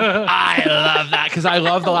Holiday. I love that because I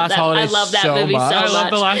love The Last Holiday. I love that so movie much. so much. I love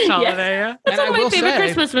The Last Holiday. Yeah. That's one of my favorite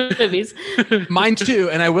Christmas movies. Mine too.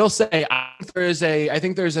 And I will say, I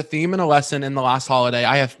think there's a theme and a lesson in The Last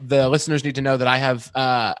Holiday. The listeners need to know that I have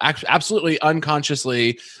absolutely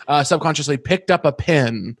unconsciously, subconsciously picked up a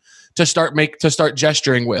pen to start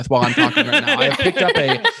gesturing with while I'm talking right now. I have picked up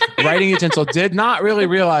a writing utensil. Did not really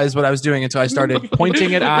realize what I was doing until I started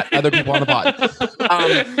pointing it at other people on the pod.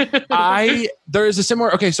 There is a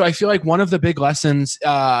similar. Okay, so I feel like one of the big lessons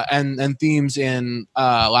and themes in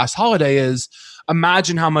Last Holiday is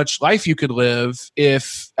imagine how much life you could live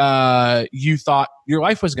if you thought your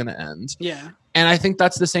life was going to end. Yeah. And I think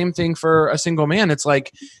that's the same thing for a single man. It's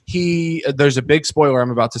like there's a big spoiler I'm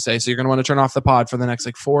about to say, so you're going to want to turn off the pod for the next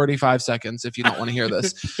like 45 seconds if you don't want to hear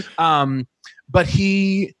this. But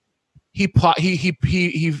he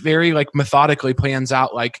very like methodically plans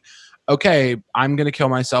out like, okay, I'm going to kill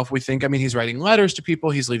myself. He's writing letters to people.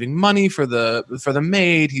 He's leaving money for the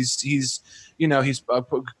maid. He's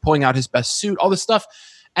pulling out his best suit, all this stuff.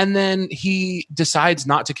 And then he decides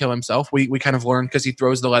not to kill himself. We kind of learn because he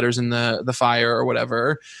throws the letters in the fire or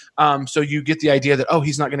whatever. So you get the idea that,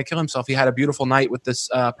 he's not going to kill himself. He had a beautiful night with this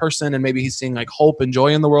person, and maybe he's seeing like hope and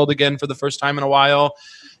joy in the world again for the first time in a while.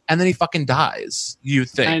 And then he fucking dies, you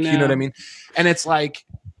think. You know what I mean? And it's like,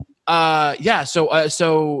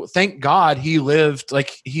 so thank God he lived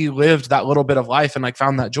that little bit of life and like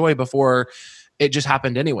found that joy before it just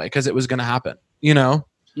happened anyway, because it was going to happen, you know?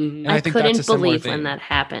 Mm-hmm. I think couldn't believe when that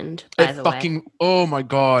happened. By the way, oh my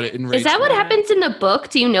God! It enraged Is that what happens in the book?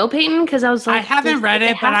 Do you know, Peyton? Because I was like, I haven't read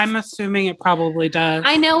it, but I'm assuming it probably does.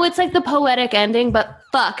 I know it's like the poetic ending, but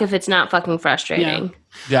fuck if it's not fucking frustrating.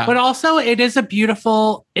 Yeah. But also, it is a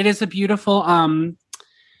beautiful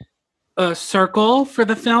circle for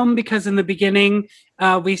the film, because in the beginning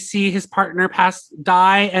we see his partner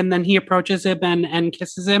die, and then he approaches him and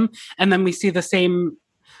kisses him, and then we see the same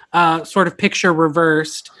sort of picture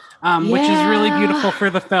reversed, which is really beautiful for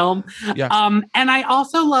the film. Yeah. And I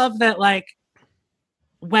also love that, like,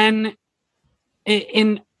 when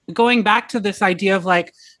in going back to this idea of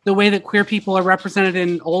like the way that queer people are represented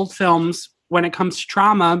in old films when it comes to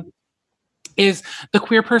trauma, is the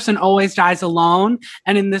queer person always dies alone.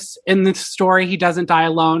 And in this story, he doesn't die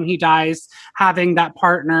alone. He dies having that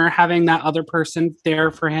partner, having that other person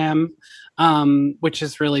there for him, which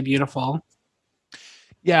is really beautiful.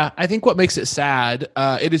 Yeah, I think what makes it sad,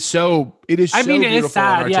 it is so beautiful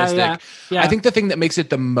and artistic. Yeah. I think the thing that makes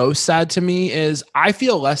it the most sad to me is I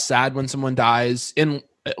feel less sad when someone dies in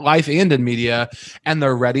life and in media and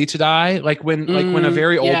they're ready to die. Like when a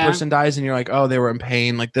very old person dies and you're like, oh, they were in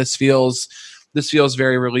pain. Like this feels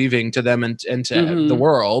very relieving to them and to the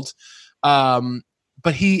world.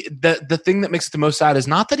 But the thing that makes it the most sad is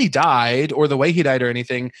not that he died or the way he died or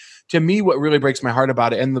anything. To me, what really breaks my heart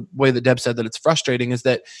about it, and the way that Deb said that it's frustrating, is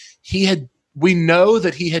that we know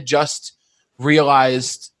that he had just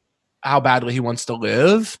realized how badly he wants to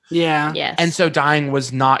live. Yeah. Yes. And so dying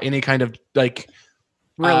was not any kind of like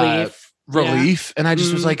relief. Yeah. And I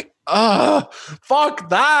just was like, oh, fuck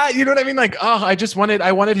that. You know what I mean? Like,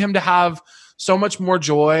 I wanted him to have so much more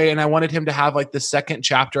joy, and I wanted him to have like the second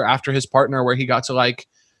chapter after his partner where he got to like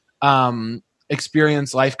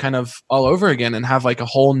experience life kind of all over again and have like a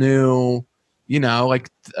whole new,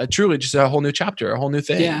 truly just a whole new chapter, a whole new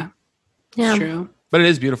thing. Yeah. Yeah. It's true. But it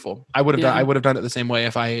is beautiful. I would have done it the same way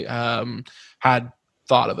if I had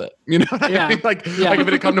thought of it. You know what I mean? Like if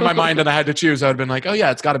it had come to my mind and I had to choose, I would have been like, oh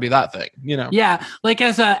yeah, it's got to be that thing. Yeah. Like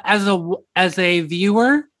as a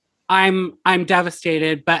viewer, I'm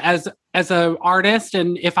devastated, but as an artist,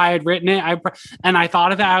 and if I had written it, I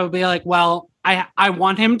thought of it, I would be like, well, I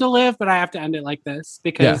want him to live, but I have to end it like this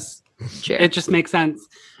because it just makes sense.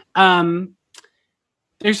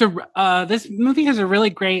 This movie has a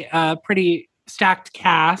really great, pretty stacked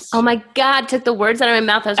cast. Oh my God, took the words out of my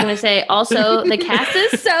mouth. I was going to say, also, the cast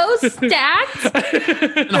is so stacked.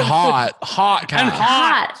 And hot cast. And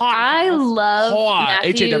hot. I love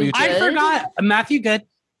Matthew Good. I forgot Matthew Good.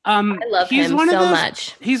 I love him so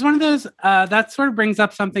much. He's one of those, that sort of brings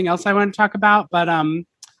up something else I want to talk about, but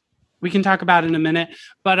we can talk about it in a minute.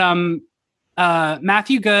 But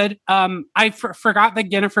Matthew Good, I forgot that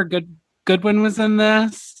Jennifer Goodwin was in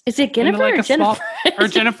this. Is it Jennifer or Jennifer? Or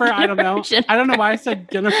Jennifer? I don't know. I don't know why I said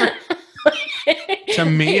Jennifer. To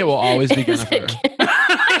me, it will always be Jennifer.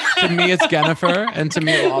 To me, it's Jennifer, and to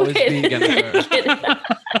me, it will always be Jennifer.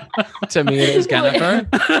 To me, it is Jennifer.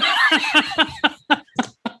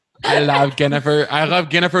 I love Jennifer. I love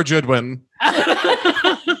Jennifer Judwin. I'm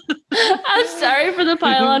sorry for the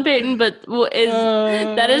pile on, Peyton, but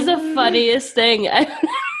that is the funniest thing.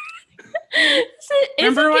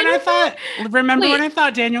 Remember when I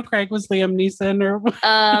thought Daniel Craig was Liam Neeson? Or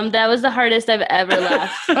that was the hardest I've ever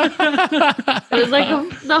laughed. It was like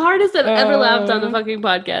the hardest I've ever laughed on the fucking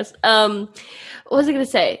podcast. What was I going to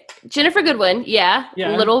say? Jennifer Goodwin, yeah,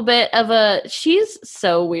 a little bit of a. She's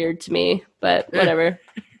so weird to me, but whatever.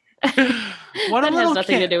 That has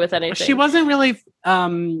nothing to do with anything. She wasn't really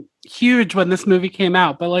huge when this movie came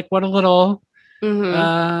out, but like what a little.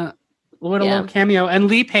 Little cameo, and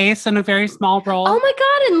Lee Pace in a very small role. Oh my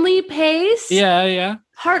god, and Lee Pace. Yeah.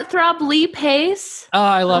 Heartthrob Lee Pace. Oh,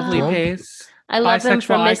 I love Lee Pace. I love him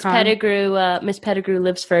from Miss Pettigrew. Miss Pettigrew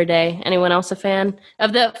Lives for a Day. Anyone else a fan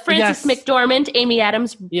of the Frances McDormand, Amy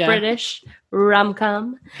Adams British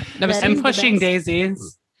rom-com? And Pushing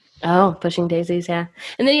Daisies. Oh, Pushing Daisies, yeah.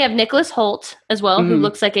 And then you have Nicholas Hoult as well, who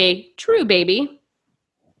looks like a true baby.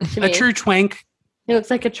 A true twink. He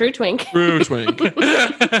looks like a true twink. True twink.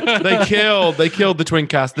 They killed the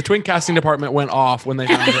twink cast. The twink casting department went off when they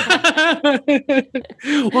found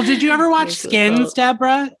it. Well, did you ever watch Skins,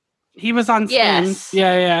 Deborah? He was on Skins.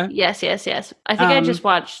 Yeah. Yes. I think I just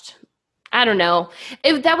watched. I don't know.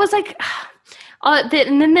 That was like.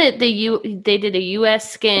 And then they did a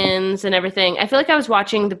U.S. Skins and everything. I feel like I was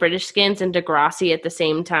watching the British Skins and Degrassi at the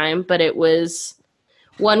same time, but it was.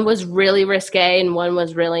 One was really risque and one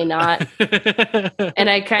was really not. And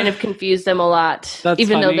I kind of confused them a lot,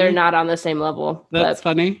 even though they're not on the same level. That's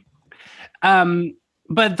funny.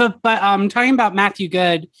 But talking about Matthew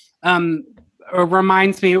Good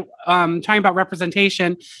reminds me, talking about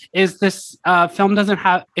representation, is this film doesn't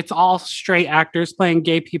have, it's all straight actors playing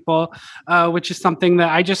gay people, which is something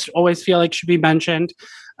that I just always feel like should be mentioned.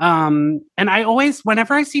 And I always,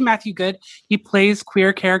 whenever I see Matthew Good, he plays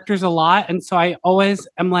queer characters a lot. And so I always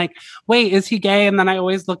am like, wait, is he gay? And then I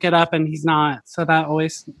always look it up and he's not. So that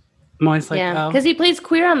always, I'm always like, yeah, because he plays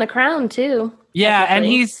queer on The Crown too. Yeah.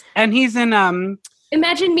 Technically. And he's in,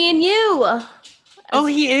 Imagine Me and You. Oh,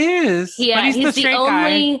 he is. Yeah. But he's the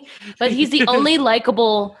only, guy. But he's the only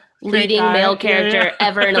likable leading male character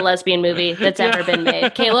ever in a lesbian movie that's ever been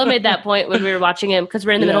made. Kayla made that point when we were watching him because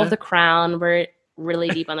we're in the middle of The Crown. We're really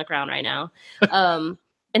deep on The Crown right now.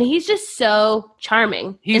 And he's just so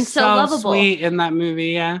charming. He's and so lovable. Sweet in that movie,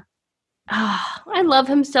 yeah. Oh, I love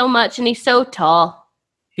him so much, and he's so tall.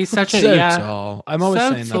 He's such tall. I'm always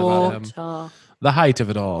saying tall. That about him. Tall. The height of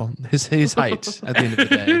it all. His height at the end of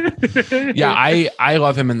the day. Yeah, I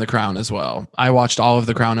love him in The Crown as well. I watched all of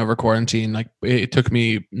The Crown over quarantine. Like it took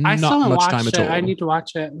me not much time at all. I need to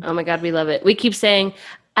watch it. Oh my God, we love it. We keep saying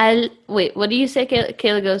wait, what do you say?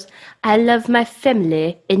 Kayla goes, I love my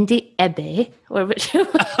family in the Abbey. This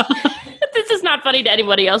is not funny to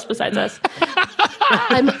anybody else besides us.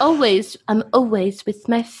 I'm always with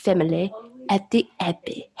my family at the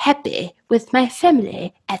Abbey. Happy with my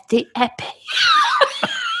family at the Abbey.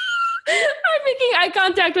 I'm making eye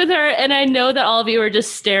contact with her, and I know that all of you are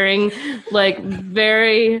just staring like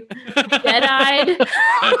very dead-eyed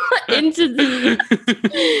into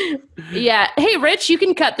the... Yeah. Hey, Rich, you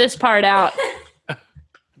can cut this part out.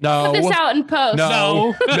 No. Cut this out in post.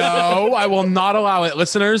 No, I will not allow it.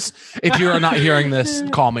 Listeners, if you are not hearing this,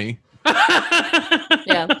 call me.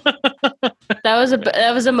 Yeah.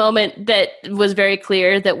 That was a moment that was very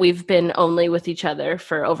clear that we've been only with each other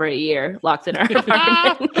for over a year, locked in our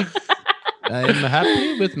apartment. I'm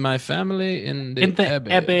happy with my family in the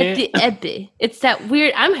Abbey. At the Abbey. It's that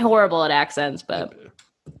weird. I'm horrible at accents, but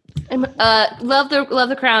love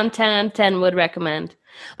the Crown. 10 out of 10 would recommend.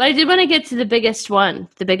 But I did want to get to the biggest one.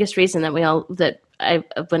 The biggest reason that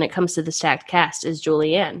when it comes to the stacked cast is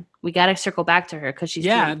Julianne. We got to circle back to her because she's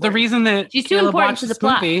the reason that she's too important to the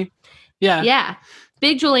plot. Movie. Yeah,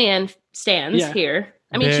 big Julianne stands here.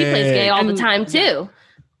 I mean, she plays gay all the time too.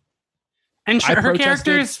 And her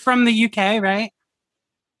character is from the UK, right?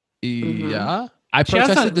 Yeah. I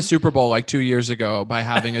protested the Super Bowl like 2 years ago by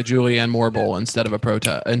having a Julianne Moore Bowl instead of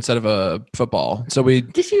a football. So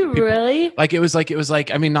did you really? Like it was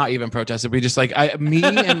like I mean, not even protested. We just me,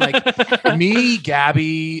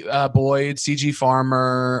 Gabby Boyd, CG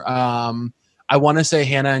Farmer. I want to say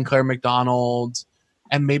Hannah and Claire McDonald,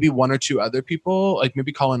 and maybe one or two other people. Like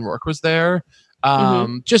maybe Colin Rourke was there.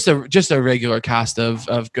 Just a regular cast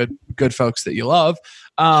of good folks that you love.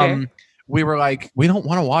 Sure. We were like, we don't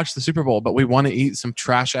want to watch the Super Bowl, but we want to eat some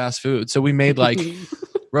trash ass food. So we made like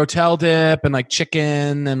Rotel dip and like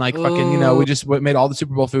chicken and like fucking, we just made all the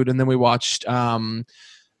Super Bowl food. And then we watched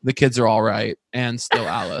The Kids Are All Right, and Still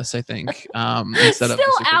Alice, I think. Instead of the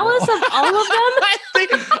Still Super Bowl. Alice of all of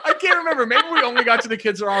them? I can't remember. Maybe we only got to The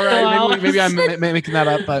Kids Are All Right. Maybe I'm making that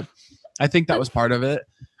up, but I think that was part of it.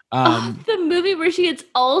 The movie where she gets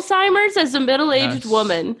Alzheimer's as a middle-aged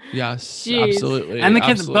woman. Yes, Jeez. absolutely. And the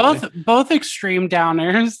kids, absolutely. both extreme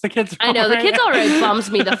downers. The Kids. I know, The Kids All Right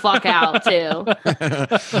bums me the fuck out, too.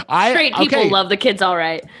 Straight people love The Kids All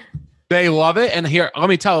Right. They love it. And here, let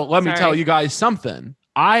me tell you guys something.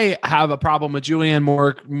 I have a problem with Julianne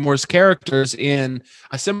Moore's characters in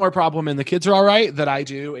a similar problem in The Kids Are All Right that I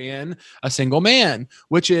do in A Single Man,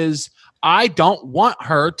 which is I don't want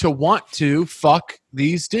her to want to fuck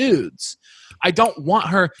these dudes. I don't want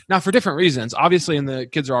her now for different reasons. Obviously, in The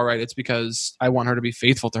Kids Are All Right, it's because I want her to be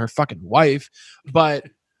faithful to her fucking wife. But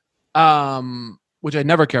which I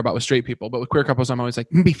never care about with straight people, but with queer couples, I'm always like,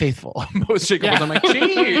 be faithful. But with straight couples, I'm like,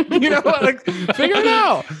 gee, like figure it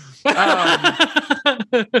out.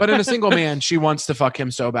 But in A Single Man, she wants to fuck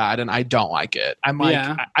him so bad, and I don't like it. I'm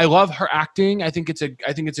like, I love her acting. I think it's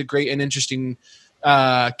a great and interesting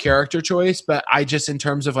character choice. But I just, in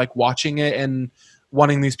terms of like watching it and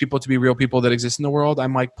wanting these people to be real people that exist in the world,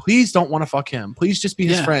 I'm like, please don't want to fuck him. Please just be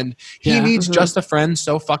his friend. He needs just a friend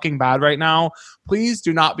so fucking bad right now. Please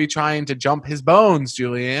do not be trying to jump his bones,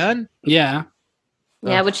 Julianne. Yeah.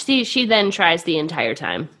 Yeah, which she then tries the entire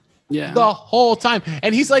time. Yeah. The whole time.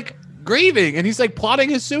 And he's like grieving and he's like plotting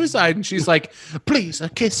his suicide. And she's like, please, a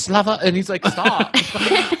kiss, lover. And he's like, stop.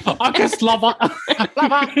 A kiss, lover.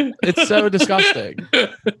 It's so disgusting.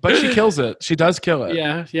 But she kills it. She does kill it.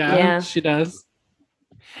 Yeah, she does.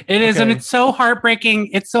 It is, and it's so heartbreaking.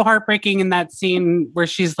 It's so heartbreaking in that scene where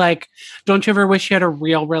she's like, don't you ever wish you had a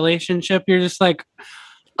real relationship? You're just like,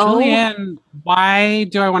 Julianne, why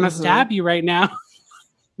do I want to stab you right now?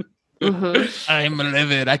 I'm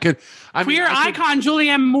livid. Queer icon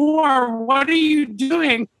Julianne Moore, what are you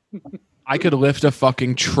doing? I could lift a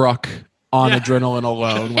fucking truck on adrenaline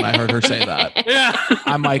alone when I heard her say that. Yeah.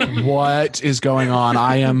 I'm like, what is going on?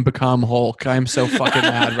 I am become Hulk. I'm so fucking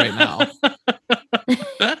mad right now.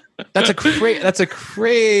 That's a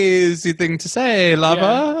crazy thing to say,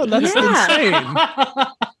 lover. That's insane.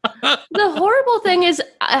 The horrible thing is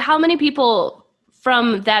how many people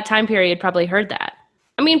from that time period probably heard that.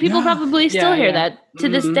 I mean, people probably still hear that to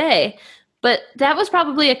this day, but that was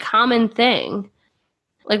probably a common thing.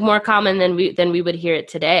 Like more common than we would hear it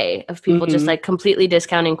today, of people just like completely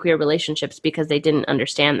discounting queer relationships because they didn't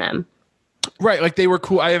understand them. Right, like they were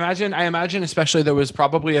cool. I imagine especially there was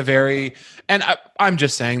probably a very, and I'm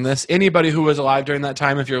just saying this, anybody who was alive during that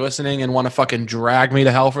time, if you're listening and want to fucking drag me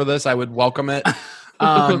to hell for this, I would welcome it.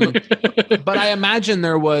 But I imagine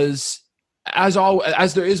there was, as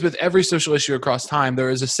there is with every social issue across time, there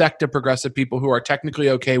is a sect of progressive people who are technically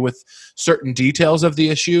okay with certain details of the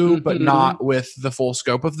issue, but not with the full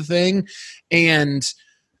scope of the thing. And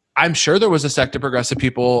I'm sure there was a sect of progressive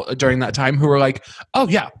people during that time who were like, oh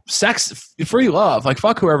yeah, sex, free love, like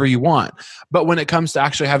fuck whoever you want. But when it comes to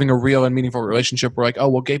actually having a real and meaningful relationship, we're like, oh,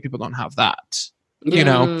 well, gay people don't have that. You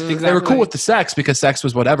know, they were cool with the sex because sex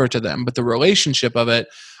was whatever to them. But the relationship of it,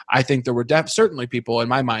 I think there were certainly people in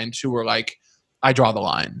my mind who were like, I draw the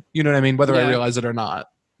line. You know what I mean? Whether I realize it or not.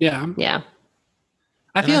 Yeah. Yeah.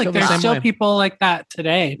 I feel like there's still people like that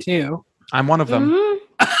today too. I'm one of them.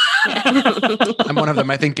 I'm one of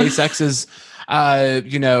them. I think gay sex is,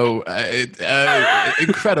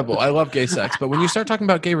 incredible. I love gay sex. But when you start talking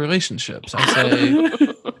about gay relationships, I say,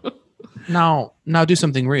 no, do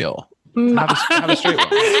something real. Have a straight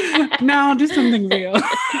one. No, do something real.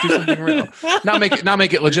 Do something real. Not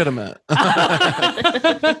make it legitimate.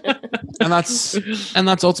 and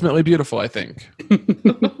that's ultimately beautiful, I think.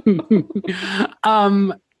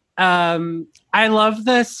 I love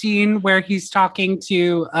the scene where he's talking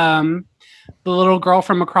to the little girl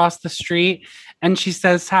from across the street, and she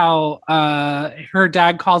says how her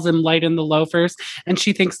dad calls him light in the loafers, and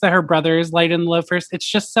she thinks that her brother is light in the loafers.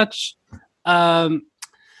 It's just such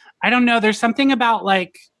I don't know, there's something about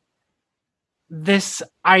like this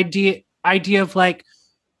idea of like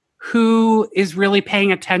who is really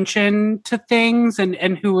paying attention to things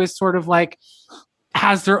and who is sort of like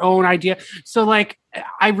has their own idea. So like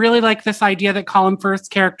I really like this idea that Colin Firth's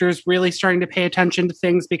character is really starting to pay attention to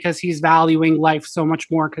things because he's valuing life so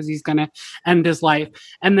much more because he's going to end his life.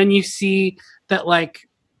 And then you see that like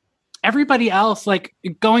everybody else, like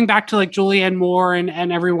going back to like Julianne Moore and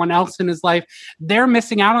everyone else in his life, they're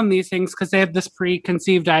missing out on these things because they have this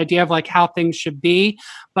preconceived idea of like how things should be.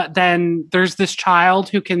 But then there's this child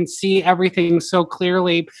who can see everything so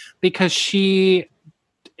clearly because she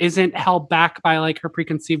isn't held back by like her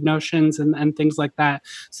preconceived notions and things like that.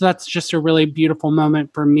 So that's just a really beautiful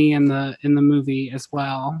moment for me in the movie as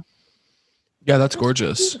well. Yeah, that's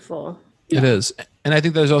gorgeous. Beautiful. It is. And I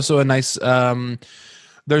think there's also a nice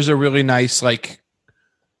there's a really nice like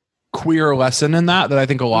queer lesson in that I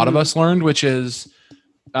think a lot of us learned, which is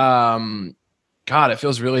God, it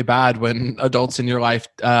feels really bad when adults in your life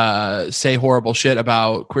say horrible shit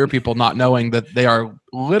about queer people, not knowing that they are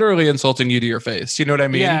literally insulting you to your face. You know what I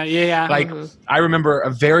mean? Yeah. Like, I remember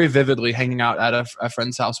very vividly hanging out at a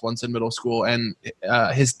friend's house once in middle school, and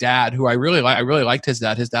his dad, who I really liked his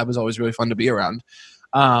dad. His dad was always really fun to be around.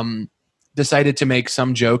 Decided to make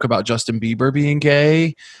some joke about Justin Bieber being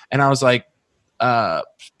gay, and I was like,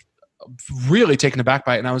 really taken aback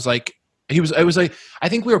by it. And I was like, it was like, I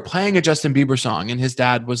think we were playing a Justin Bieber song, and his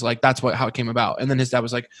dad was like, that's how it came about. And then his dad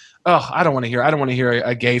was like, oh, I don't want to hear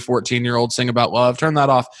a gay 14-year-old sing about love. Turn that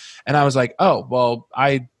off. And I was like, oh, well,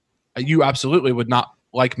 you absolutely would not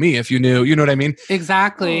like me if you knew, you know what I mean?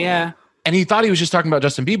 Exactly. Yeah. And he thought he was just talking about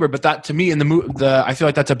Justin Bieber, but that to me I feel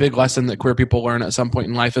like that's a big lesson that queer people learn at some point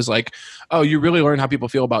in life is like, oh, you really learn how people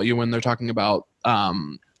feel about you when they're talking about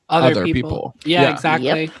other people. Yeah,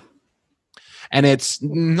 exactly. Yep. And it's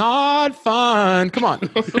not fun. Come on. Come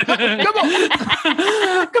on. Come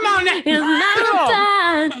on. It's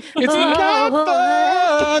not fun. It's not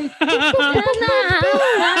fun.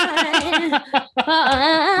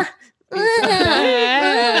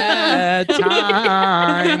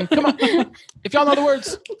 Time. Come on. If y'all know the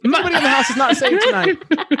words, nobody in the house is not saved tonight.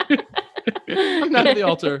 I'm not at the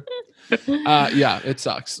altar. Yeah, it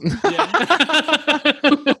sucks.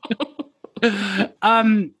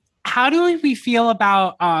 How do we feel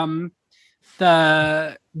about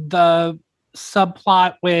the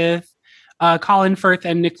subplot with Colin Firth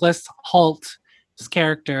and Nicholas Holt's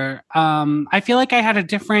character? I feel like I had a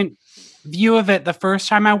different view of it the first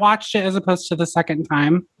time I watched it as opposed to the second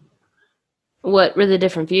time. What were the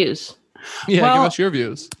different views? Yeah, Well- give us your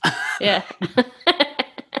views. Yeah.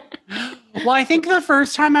 Well, I think the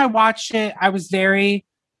first time I watched it, I was very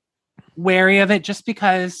wary of it just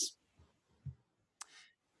because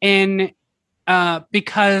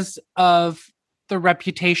because of the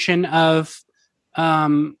reputation of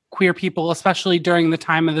queer people, especially during the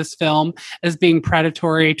time of this film, as being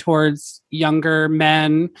predatory towards younger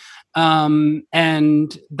men,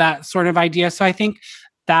 and that sort of idea. So I think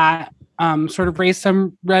that sort of raised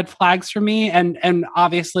some red flags for me. And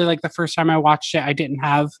obviously, like the first time I watched it, I didn't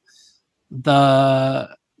have the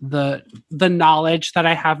knowledge that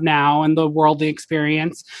I have now and the worldly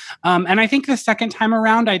experience. And I think the second time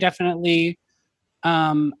around, I definitely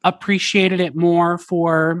appreciated it more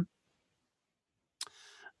for,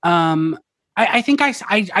 I think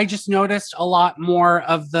I just noticed a lot more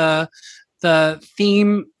of the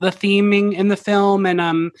theming in the film,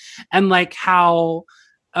 and like how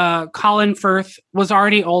Colin Firth was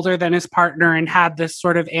already older than his partner and had this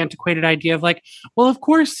sort of antiquated idea of like, well, of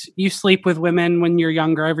course you sleep with women when you're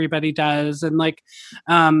younger, everybody does. And like,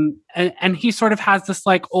 and he sort of has this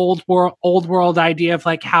like old world idea of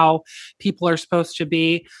like how people are supposed to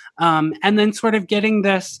be. And then sort of getting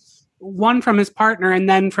this one from his partner and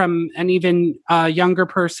then from an even younger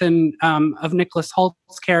person of Nicholas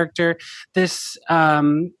Holt's character, this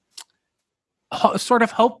sort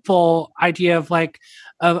of hopeful idea of like,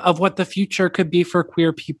 of what the future could be for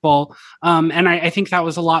queer people. And I think that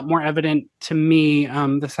was a lot more evident to me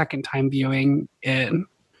the second time viewing it.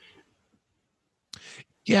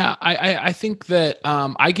 Yeah, I think that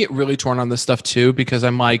I get really torn on this stuff too, because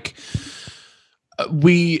I'm like,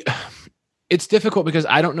 it's difficult because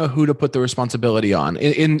I don't know who to put the responsibility on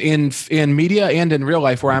in media and in real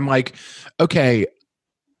life, where I'm like, okay,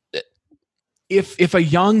 if a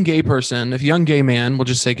young gay person, if a young gay man, we'll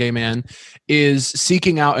just say gay man, is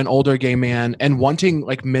seeking out an older gay man and wanting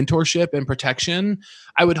like mentorship and protection,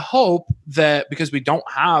 I would hope that, because we don't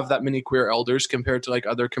have that many queer elders compared to like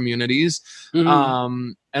other communities, and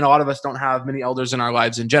a lot of us don't have many elders in our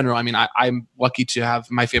lives in general. I mean, I'm lucky to have,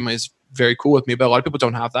 my family is very cool with me, but a lot of people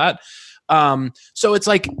don't have that. So it's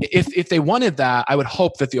like, if they wanted that, I would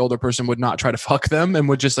hope that the older person would not try to fuck them and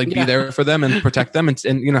would just like be there for them and protect them and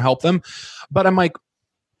you know, help them. But I'm like,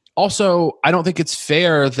 also, I don't think it's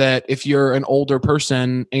fair that if you're an older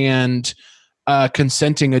person and a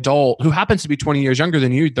consenting adult who happens to be 20 years younger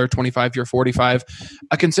than you, they're 25, you're 45,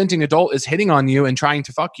 a consenting adult is hitting on you and trying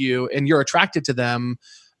to fuck you and you're attracted to them,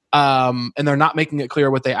 and they're not making it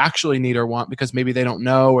clear what they actually need or want because maybe they don't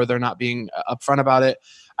know or they're not being upfront about it.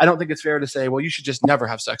 I don't think it's fair to say, well, you should just never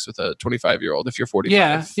have sex with a 25-year-old if you're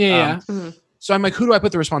 45. Yeah. So I'm like, who do I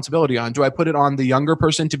put the responsibility on? Do I put it on the younger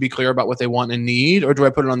person to be clear about what they want and need, or do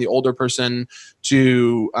I put it on the older person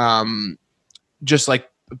to just like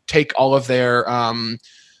take all of their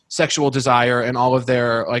sexual desire and all of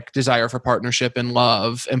their like desire for partnership and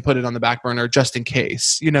love and put it on the back burner just in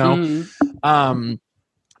case, you know?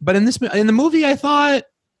 But in the movie, I thought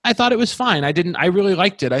it was fine. I really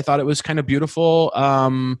liked it. I thought it was kind of beautiful.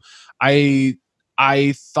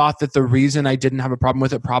 I thought that the reason I didn't have a problem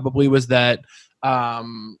with it probably was that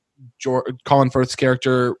Colin Firth's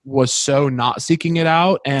character was so not seeking it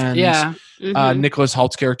out, and Nicholas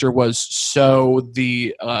Holt's character was so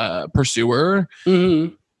the pursuer,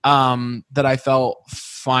 that I felt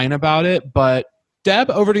fine about it. But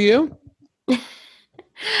Deb, over to you.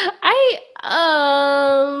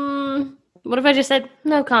 What if I just said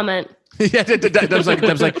no comment? Yeah, Deb's like, I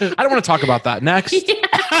don't want to talk about that. Next. It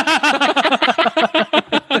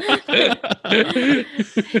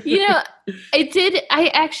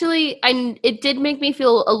did make me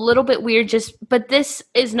feel a little bit weird, but this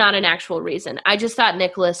is not an actual reason. I just thought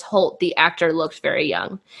Nicholas Hoult, the actor, looked very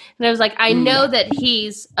young. And I was like, I know that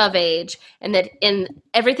he's of age, and that in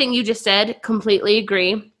everything you just said, completely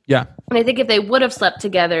agree. Yeah. And I think if they would have slept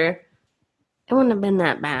together, it wouldn't have been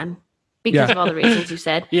that bad. Because of all the reasons you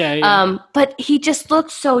said. But he just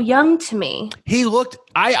looked so young to me. He looked,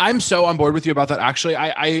 I'm so on board with you about that. Actually,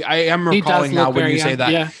 I am recalling now when you say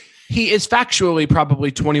that. Yeah. He is factually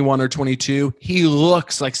probably 21 or 22. He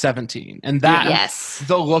looks like 17. And that,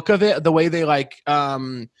 the look of it, the way they like,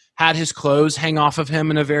 had his clothes hang off of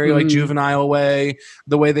him in a very like juvenile way,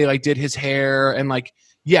 the way they like did his hair and like,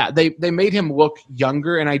 they made him look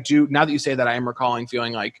younger. And I do, now that you say that, I am recalling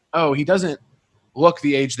feeling like, oh, he doesn't look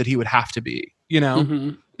the age that he would have to be, you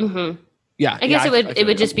know? Yeah. I guess it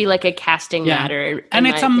would just be like a casting matter. And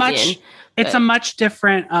it's a much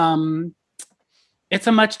different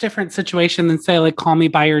situation than say like Call Me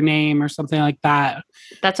by Your Name or something like that.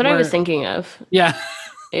 That's what I was thinking of. Yeah.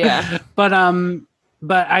 Yeah. But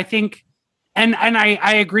I think and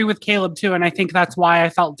I agree with Caleb too, and I think that's why I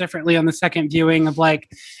felt differently on the second viewing of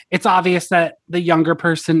like it's obvious that the younger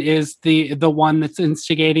person is the one that's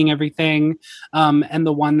instigating everything, and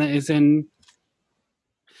the one that is in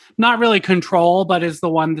not really control, but is the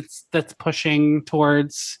one that's pushing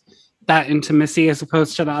towards that intimacy as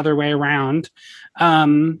opposed to the other way around.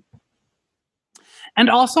 And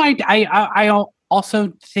also I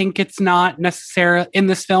also think it's not necessarily in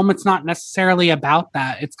this film. It's not necessarily about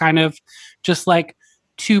that. It's kind of just like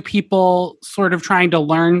two people sort of trying to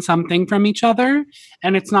learn something from each other.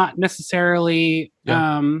 And it's not necessarily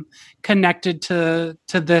connected to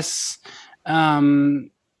this,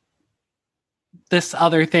 this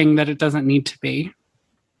other thing that it doesn't need to be.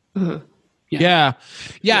 Mm-hmm. Yeah.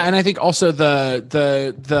 And I think also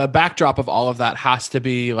the backdrop of all of that has to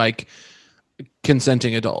be like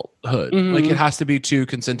consenting adulthood. Like it has to be two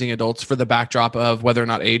consenting adults for the backdrop of whether or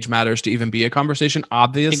not age matters to even be a conversation,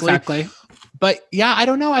 obviously. Exactly. But yeah, I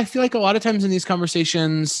don't know. I feel like a lot of times in these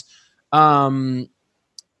conversations, not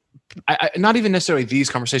even necessarily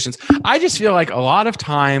these conversations. I just feel like a lot of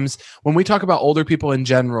times when we talk about older people in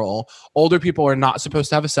general, older people are not supposed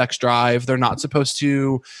to have a sex drive. They're not supposed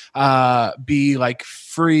to be like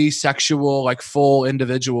free sexual, like full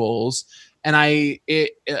individuals. And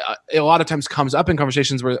it a lot of times comes up in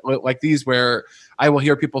conversations where like these, where I will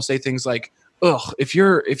hear people say things like, "Ugh, if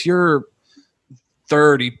you're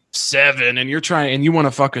 37 and you want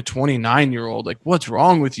to fuck a 29-year-old, like what's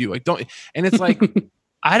wrong with you? Like don't." And it's like,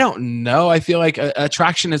 I don't know. I feel like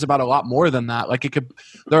attraction is about a lot more than that. Like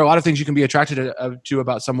there are a lot of things you can be attracted to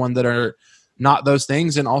about someone that are not those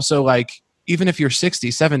things. And also like, even if you're 60,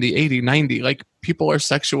 70, 80, 90, like people are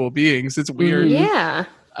sexual beings. It's weird. Yeah.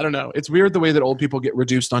 I don't know. It's weird the way that old people get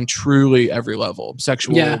reduced on truly every level,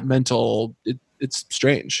 sexual, mental. It's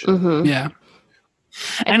strange. Mm-hmm. Yeah.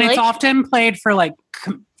 And it's often played for like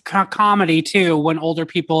comedy too, when older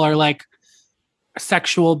people are like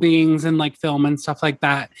sexual beings in like film and stuff like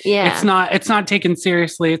that. Yeah. It's not taken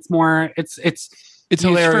seriously. It's more, it's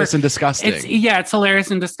hilarious and disgusting. It's hilarious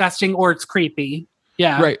and disgusting, or it's creepy.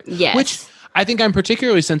 Yeah. Right. Yes. Which I think I'm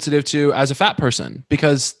particularly sensitive to as a fat person,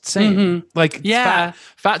 because like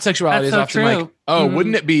fat sexuality is often true. like, oh,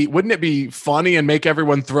 wouldn't it be funny and make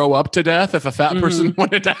everyone throw up to death if a fat person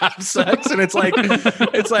wanted to have sex? And it's like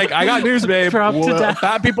I got news, babe.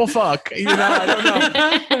 Fat people fuck. You know, I don't know.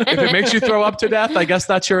 If it makes you throw up to death, I guess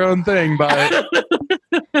that's your own thing. But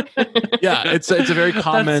yeah, it's a very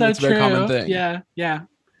common a very common thing. Yeah. Yeah.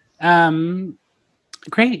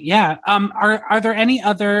 Great. Yeah. Are there any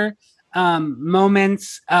other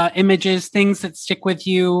moments, images, things that stick with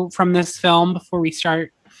you from this film before we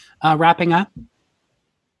start wrapping up?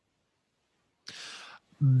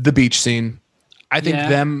 the beach scene. I think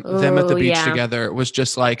them at the beach together was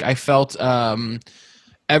just like, I felt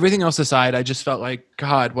everything else aside, I just felt like,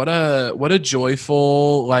 God, what a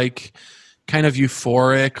joyful, like kind of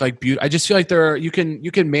euphoric, like beauty. I just feel like you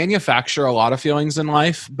can manufacture a lot of feelings in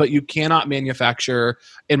life, but you cannot manufacture,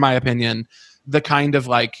 in my opinion, the kind of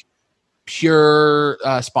like pure,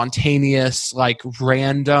 spontaneous, like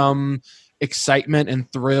random excitement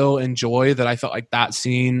and thrill and joy that I felt like that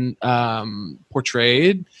scene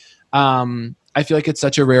portrayed. I feel like it's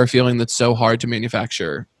such a rare feeling that's so hard to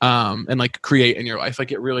manufacture and like create in your life.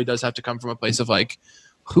 Like it really does have to come from a place of like,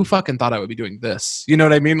 who fucking thought I would be doing this? You know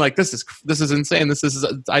what I mean? Like this is insane.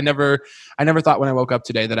 I never thought when I woke up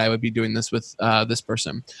today that I would be doing this with this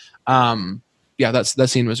person. That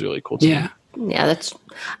scene was really cool too. Yeah,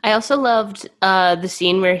 I also loved the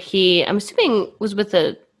scene where I'm assuming was with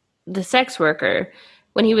the sex worker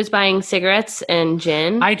when he was buying cigarettes and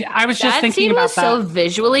gin. I was just thinking about that. That scene was so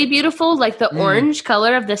visually beautiful, like the orange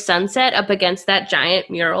color of the sunset up against that giant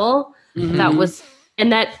mural.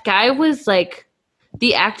 And that guy was like,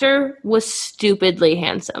 the actor was stupidly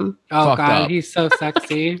handsome. Oh Fucked God, up. he's so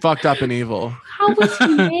sexy. Fucked up and evil. How was he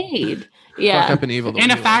made? Yeah, Fucked up and evil. In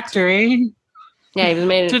a factory. Yeah, he was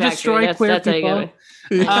made in to a factory. destroy queer that's people.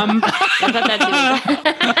 I thought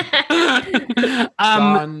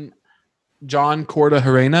that John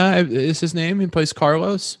Cortajarena is his name. He plays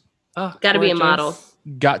Carlos. Oh, Got to be a model.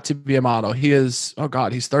 Got to be a model. He is. Oh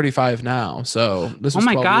God, he's 35 now. So this was. Oh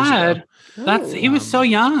my 12 years ago. God, he was so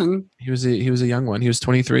young. He was a young one. He was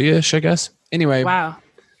 23ish, I guess. Anyway. Wow.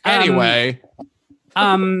 Anyway.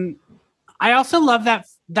 I also love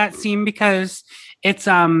that scene because it's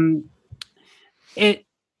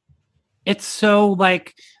it's so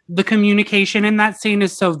like the communication in that scene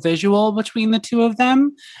is so visual between the two of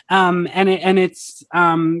them, and it's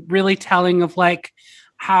really telling of like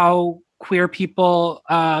how queer people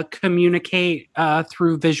communicate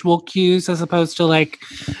through visual cues as opposed to like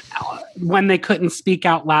when they couldn't speak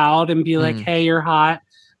out loud and be like, "Hey, you're hot,"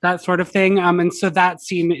 that sort of thing. And so that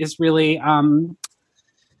scene is really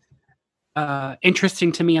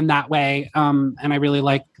interesting to me in that way, and I really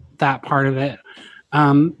like that part of it.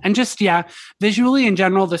 And just visually in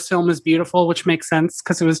general, this film is beautiful, which makes sense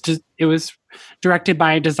because it was directed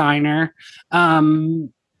by a designer.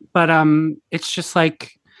 But it's just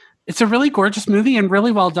like it's a really gorgeous movie and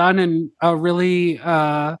really well done and really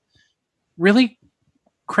really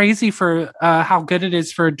crazy for how good it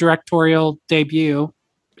is for a directorial debut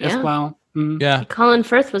as well. Yeah, Colin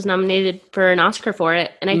Firth was nominated for an Oscar for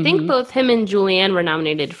it, and I think both him and Julianne were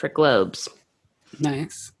nominated for Globes.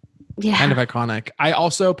 Nice. Yeah. Kind of iconic. I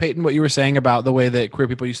also, Peyton, what you were saying about the way that queer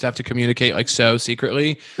people used to have to communicate like so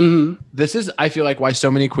secretly. This is, I feel like, why so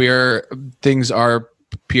many queer things are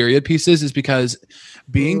period pieces is because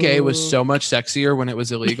being gay was so much sexier when it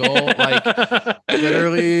was illegal. Like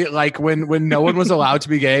literally, like when no one was allowed to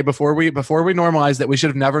be gay before we normalized that. We should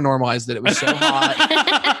have never normalized that. It was so hot.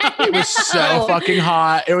 It was so fucking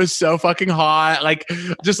hot. It was so fucking hot. Like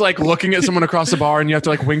just like looking at someone across the bar and you have to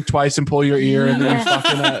like wink twice and pull your ear and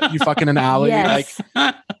then you fucking an alley. Yes.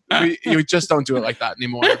 Like you just don't do it like that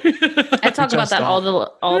anymore. I talk about that all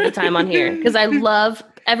the time on here because I love.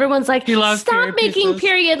 Everyone's like, stop making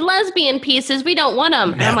period lesbian pieces. We don't want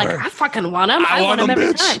them. And I'm like, I fucking want them. I want them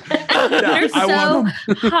every time. They're so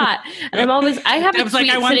hot. And I have a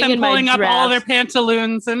tweet I want sitting them in my pulling up drafts. all their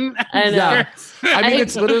pantaloons and I know. Yeah. I mean,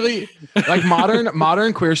 it's literally like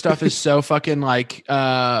modern queer stuff is so fucking like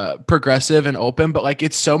progressive and open, but like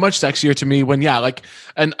it's so much sexier to me when like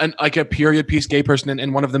like a period piece gay person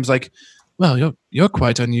and one of them's like, well, you're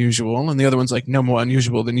quite unusual, and the other one's like, no more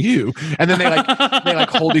unusual than you. And then they like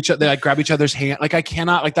hold each other, they like grab each other's hand. Like I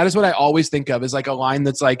cannot, like that is what I always think of is like a line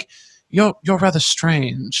that's like, you're rather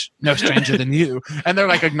strange, no stranger than you. And they're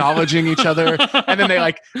like acknowledging each other, and then they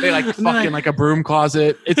fuck in like a broom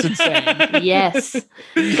closet. It's insane. Yes, this is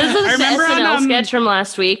the SNL sketch from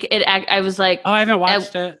last week. I was like, oh, I haven't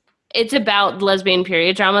watched it. It's about lesbian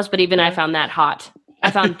period dramas, but even I found that hot. I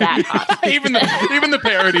found that hot. even the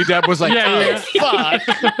parody, Deb was like, fuck.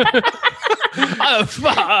 Oh,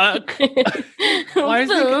 fuck. Why is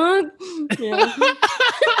it?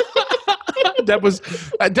 Deb was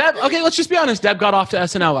Deb. Okay, let's just be honest. Deb got off to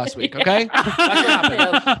SNL last week. Okay, that's what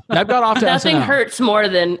happened. Deb got off to Nothing SNL. hurts more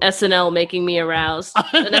than SNL making me aroused.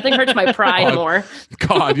 Nothing hurts my pride more.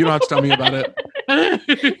 God, you don't have to tell me about it.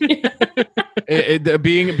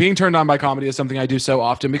 Being turned on by comedy is something I do so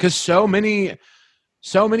often because so many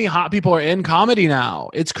hot people are in comedy now.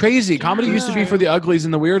 It's crazy. Comedy used to be for the uglies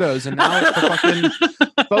and the weirdos, and now it's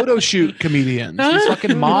photo shoot comedians, these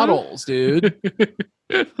fucking models, dude.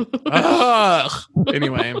 Ugh.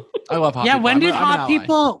 Anyway, I love hot people. When did I'm an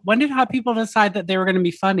ally. When did hot people decide that they were going to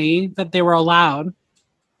be funny? That they were allowed?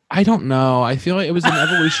 I don't know. I feel like it was an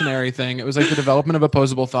evolutionary thing. It was like the development of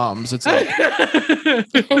opposable thumbs. It's like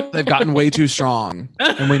they've gotten way too strong,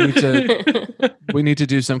 and we need to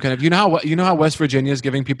do some kind of. You know how West Virginia is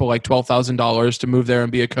giving people like $12,000 to move there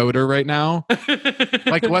and be a coder right now.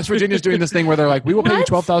 Like West Virginia is doing this thing where they're like, we will pay you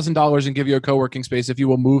 $12,000 and give you a co-working space if you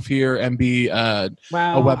will move here and be a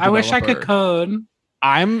web developer. I wish I could code.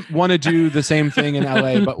 I want to do the same thing in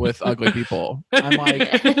LA, but with ugly people. I'm like,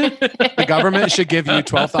 the government should give you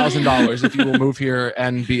 $12,000 if you will move here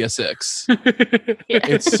and be a 6.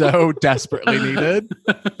 It's so desperately needed.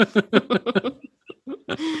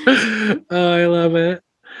 Oh, I love it.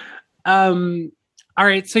 All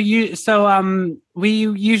right. So we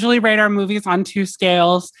usually rate our movies on 2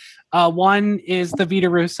 scales. One is the Vita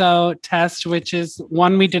Russo test, which is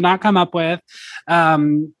one we did not come up with,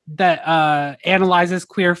 that analyzes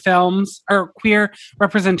queer films or queer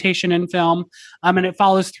representation in film. And it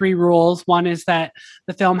follows 3 rules. One is that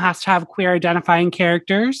the film has to have queer identifying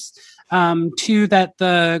characters. 2, that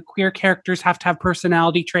the queer characters have to have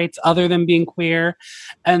personality traits other than being queer.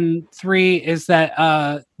 And 3 is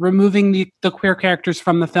that removing the queer characters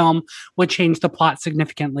from the film would change the plot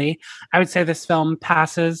significantly. I would say this film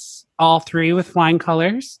passes all 3 with flying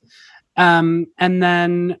colors. And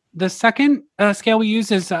then the second scale we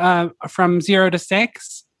use is from 0 to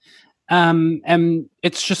 6. And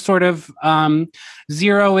it's just sort of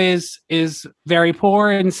 0 is very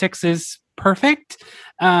poor and 6 is perfect.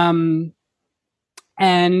 And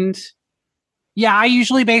yeah, I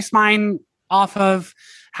usually base mine off of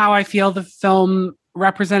how I feel the film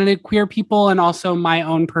represented queer people and also my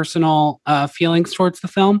own personal feelings towards the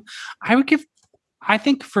film. I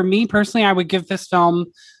think for me personally, I would give this film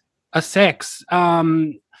a 6.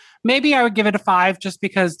 Maybe I would give it a 5 just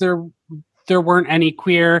because there weren't any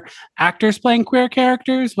queer actors playing queer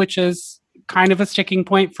characters, which is kind of a sticking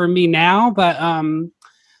point for me now.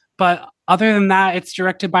 But other than that, it's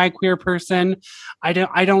directed by a queer person. I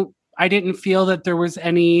didn't feel that there was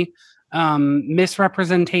any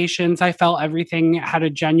misrepresentations. I felt everything had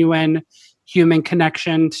a genuine human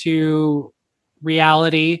connection to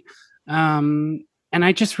reality. And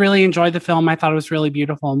I just really enjoyed the film. I thought it was really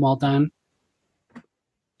beautiful and well done.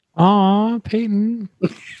 Aw, Peyton.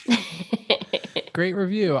 Great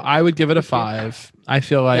review. I would give it a 5. I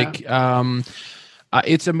feel like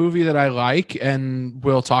it's a movie that I like and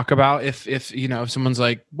we'll talk about if someone's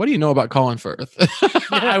like, what do you know about Colin Firth?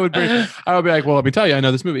 I would be like, well, let me tell you, I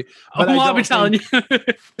know this movie. But I'll be telling you.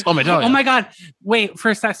 Oh my God. Wait,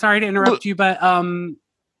 first, sorry to interrupt you, but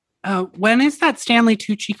when is that Stanley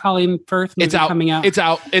Tucci Colin Firth movie coming out? It's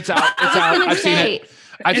out. I've seen it.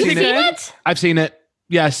 I've seen it.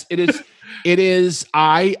 Yes, it is. It is.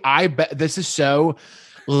 I bet this is so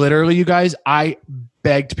literally, you guys, I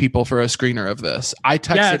begged people for a screener of this. I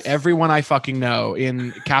texted everyone I fucking know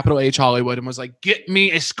in capital H Hollywood and was like, get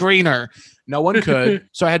me a screener. No one could.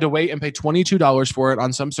 So I had to wait and pay $22 for it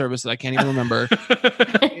on some service that I can't even remember.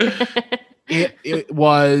 It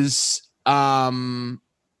was not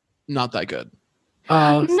that good.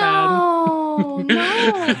 Oh, no.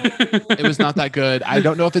 It was not that good. I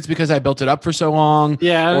don't know if it's because I built it up for so long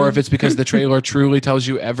or if it's because the trailer truly tells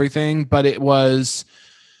you everything, but it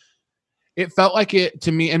felt like it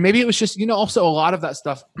to me. And maybe it was just, also a lot of that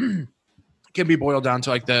stuff can be boiled down to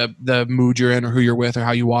like the mood you're in or who you're with or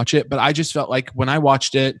how you watch it. But I just felt like when I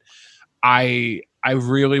watched it, I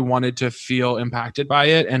really wanted to feel impacted by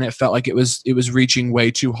it. And it felt like it was reaching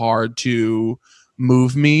way too hard to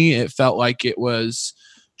move me. It felt like it was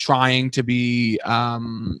trying to be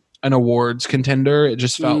an awards contender. It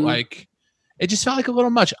just felt like a little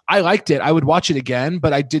much. I liked it. I would watch it again,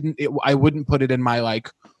 but I wouldn't put it in my like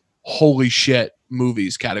holy shit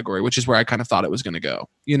movies category, which is where I kind of thought it was going to go,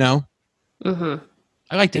 Mm-hmm.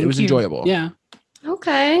 I liked it. It was enjoyable. Yeah.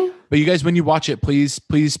 Okay. But you guys, when you watch it, please,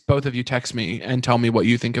 both of you text me and tell me what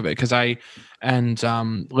you think of it. Cause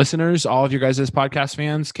listeners, all of you guys as podcast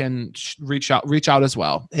fans can reach out as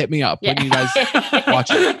well. Hit me up when you guys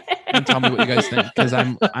watch it and tell me what you guys think. Cause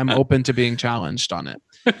I'm open to being challenged on it.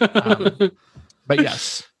 But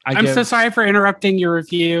yes, I'm so sorry for interrupting your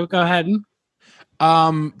review. Go ahead.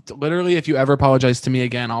 Literally, if you ever apologize to me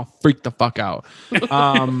again, I'll freak the fuck out.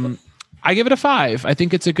 I give it a 5. I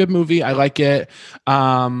think it's a good movie. I like it.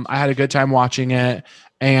 I had a good time watching it,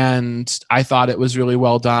 and I thought it was really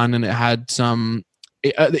well done. And it had some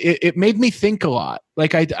it made me think a lot.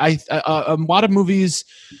 Like a lot of movies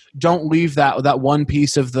don't leave that one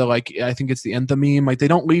piece of the, like, I think it's the nth meme. Like they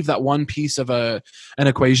don't leave that one piece of an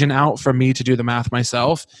equation out for me to do the math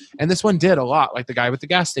myself. And this one did a lot. Like the guy with the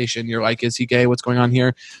gas station. You're like, is he gay? What's going on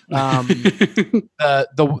here? The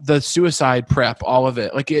suicide prep, all of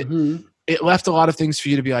it. Like it left a lot of things for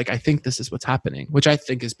you to be like, I think this is what's happening, which I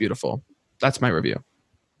think is beautiful. That's my review.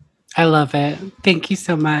 I love it. Thank you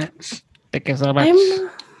so much. Thank you so much.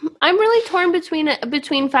 I'm really torn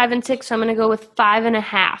between 5 and 6, so I'm going to go with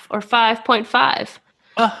 5.5 or 5.5.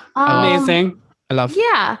 Amazing. I love.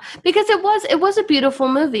 Yeah, because it was a beautiful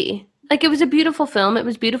movie. Like it was a beautiful film. It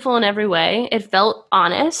was beautiful in every way. It felt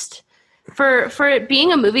honest. For it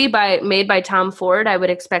being a movie made by Tom Ford, I would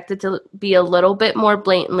expect it to be a little bit more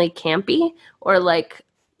blatantly campy or like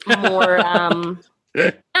more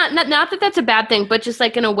not that that's a bad thing, but just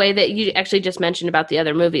like in a way that you actually just mentioned about the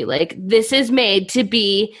other movie. Like this is made to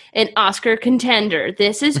be an Oscar contender.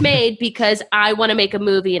 This is made because I want to make a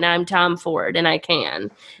movie and I'm Tom Ford and I can.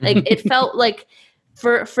 Like it felt like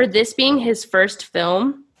for this being his first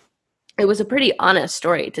film, it was a pretty honest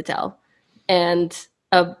story to tell. And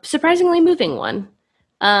a surprisingly moving one.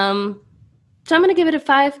 So I'm going to give it a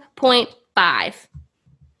 5.5. I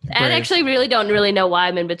actually really don't really know why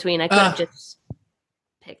I'm in between. I could have just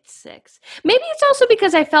picked 6. Maybe it's also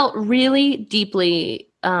because I felt really deeply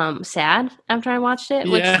sad after I watched it,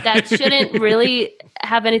 which that shouldn't really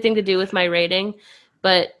have anything to do with my rating.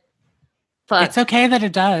 But it's okay that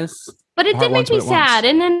it does. But it did make me sad.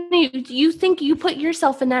 And then you think you put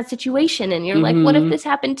yourself in that situation and you're like, what if this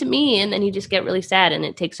happened to me? And then you just get really sad and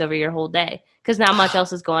it takes over your whole day because not much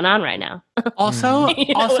else is going on right now. Also,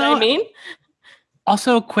 you know what I mean?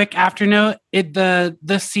 Also, a quick afternote,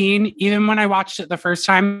 the scene, even when I watched it the first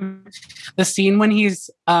time, the scene when he's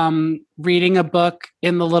reading a book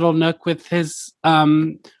in the little nook with his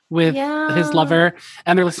his lover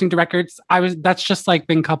and they're listening to records, that's just like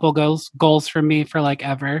been couple goals for me for like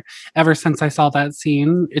ever since I saw that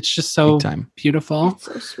scene. It's just so beautiful. It's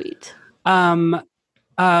so sweet.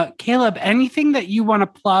 Caleb, anything that you want to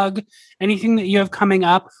plug, anything that you have coming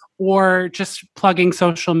up, or just plugging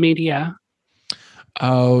social media?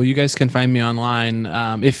 Oh, you guys can find me online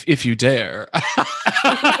if you dare.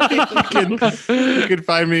 you can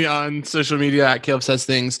find me on social media at Caleb Says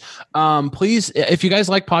Things. Please, if you guys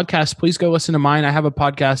like podcasts, please go listen to mine. I have a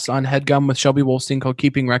podcast on HeadGum with Shelby Wolstein called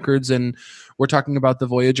Keeping Records, and we're talking about the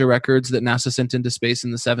Voyager records that NASA sent into space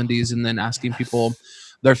in the 70s and then asking people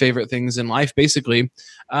their favorite things in life, basically.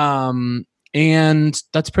 And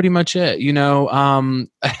that's pretty much it. You know,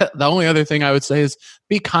 the only other thing I would say is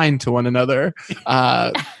be kind to one another.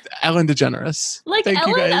 Ellen DeGeneres. Like Thank Ellen?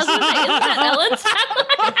 you guys. I was gonna say, isn't that Ellen's?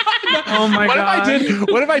 Oh my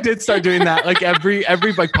God. What if I did start doing that? Like every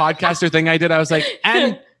like podcaster thing I did, I was like,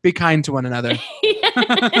 and be kind to one another.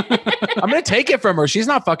 I'm going to take it from her. She's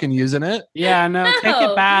not fucking using it. Yeah, no, take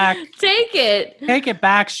it back. Take it. Take it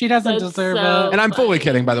back. She doesn't deserve it. And I'm fully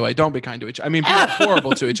kidding, by the way. Don't be kind to each other. I mean, be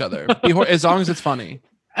horrible to each other. As long as it's funny.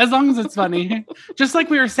 As long as it's funny. Just like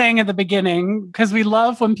we were saying at the beginning, because we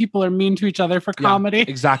love when people are mean to each other for comedy. Yeah,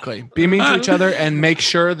 exactly. Be mean to each other and make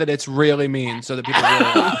sure that it's really mean so that people really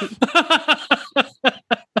laugh.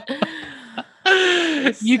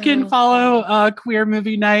 You can follow Queer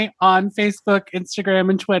Movie Night on Facebook, Instagram,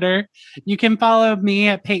 and Twitter. You can follow me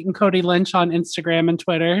at Peyton Cody Lynch on Instagram and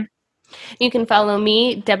Twitter. You can follow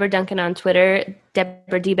me, Deborah Duncan, on Twitter,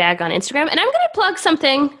 Deborah D-Bag on Instagram. And I'm going to plug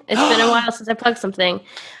something. It's been a while since I plugged something.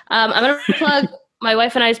 I'm going to plug my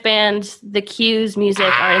wife and I's band, The Q's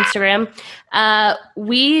Music, our Instagram.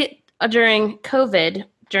 We, during COVID,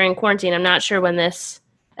 during quarantine, I'm not sure when this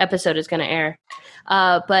episode is going to air,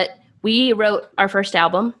 but we wrote our first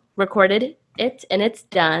album, recorded it, and it's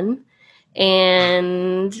done.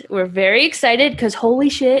 And we're very excited because holy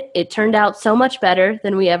shit, it turned out so much better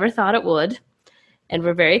than we ever thought it would. And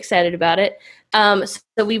we're very excited about it.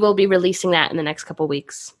 So we will be releasing that in the next couple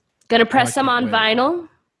weeks. Gonna press some on vinyl.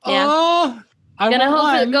 Yeah. Oh,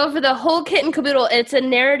 Go for the whole kit and caboodle. It's a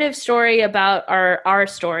narrative story about our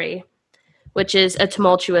story, which is a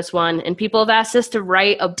tumultuous one. And people have asked us to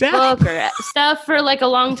write a book or stuff for like a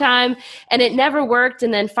long time, and it never worked.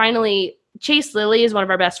 And then finally, Chase Lilly is one of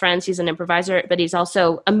our best friends. He's an improviser, but he's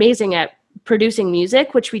also amazing at producing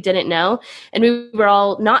music, which we didn't know. And we were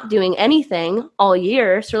all not doing anything all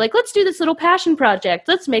year. So we're like, let's do this little passion project.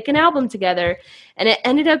 Let's make an album together. And it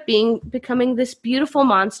ended up becoming this beautiful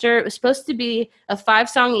monster. It was supposed to be a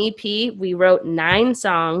 5-song EP. We wrote 9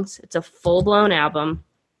 songs. It's a full-blown album.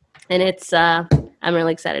 And it's I'm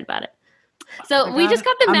really excited about it. So we just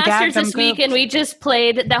got the I'm masters gagged, I'm this week, gooped. and we just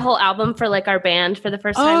played that whole album for like our band for the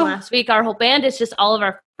first time last week. Our whole band is just all of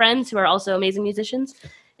our friends who are also amazing musicians,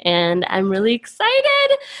 and I'm really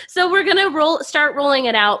excited. So we're gonna start rolling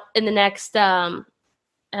it out in the next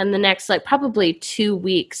like probably 2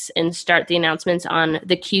 weeks, and start the announcements on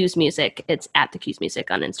the Q's Music. It's at the Q's Music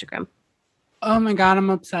on Instagram. Oh my God,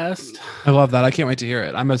 I'm obsessed. I love that. I can't wait to hear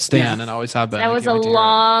it. I'm a stan Yeah. and always have been. That I was can't a wait to hear it.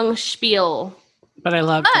 long spiel. But I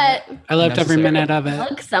loved But it. I loved every Necessary. minute of it.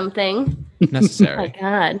 plug something. Necessary. Oh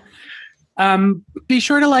my God. Be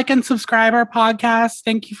sure to like and subscribe our podcast.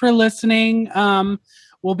 Thank you for listening.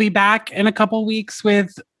 We'll be back in a couple weeks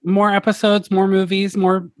with more episodes, more movies,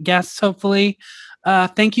 more guests, hopefully.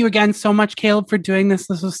 Thank you again so much, Caleb, for doing this.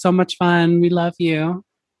 This was so much fun. We love you.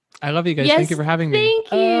 I love you guys. Yes, Thank you for having me.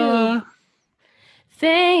 Thank you.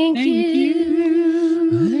 Thank you.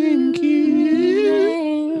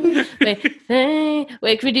 Thank you.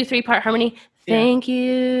 Wait, can we do 3-part harmony? Thank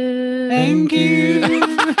you. Thank you.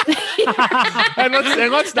 And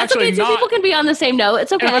let's That's actually okay. Two not. people can be on the same note.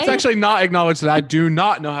 It's okay. And let's actually not acknowledge that I do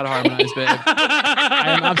not know how to harmonize, babe. I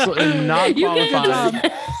am absolutely not You can-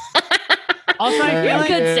 qualified. Also, I You're feel a like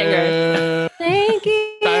good singer. Thank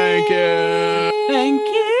you. Thank you. thank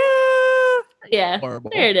you. Yeah. Horrible.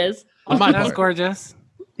 There it is. On my That was part. gorgeous.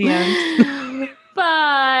 The end.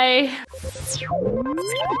 Bye.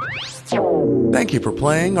 Thank you for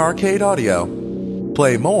playing Arcade Audio.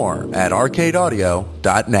 Play more at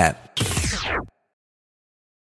arcadeaudio.net.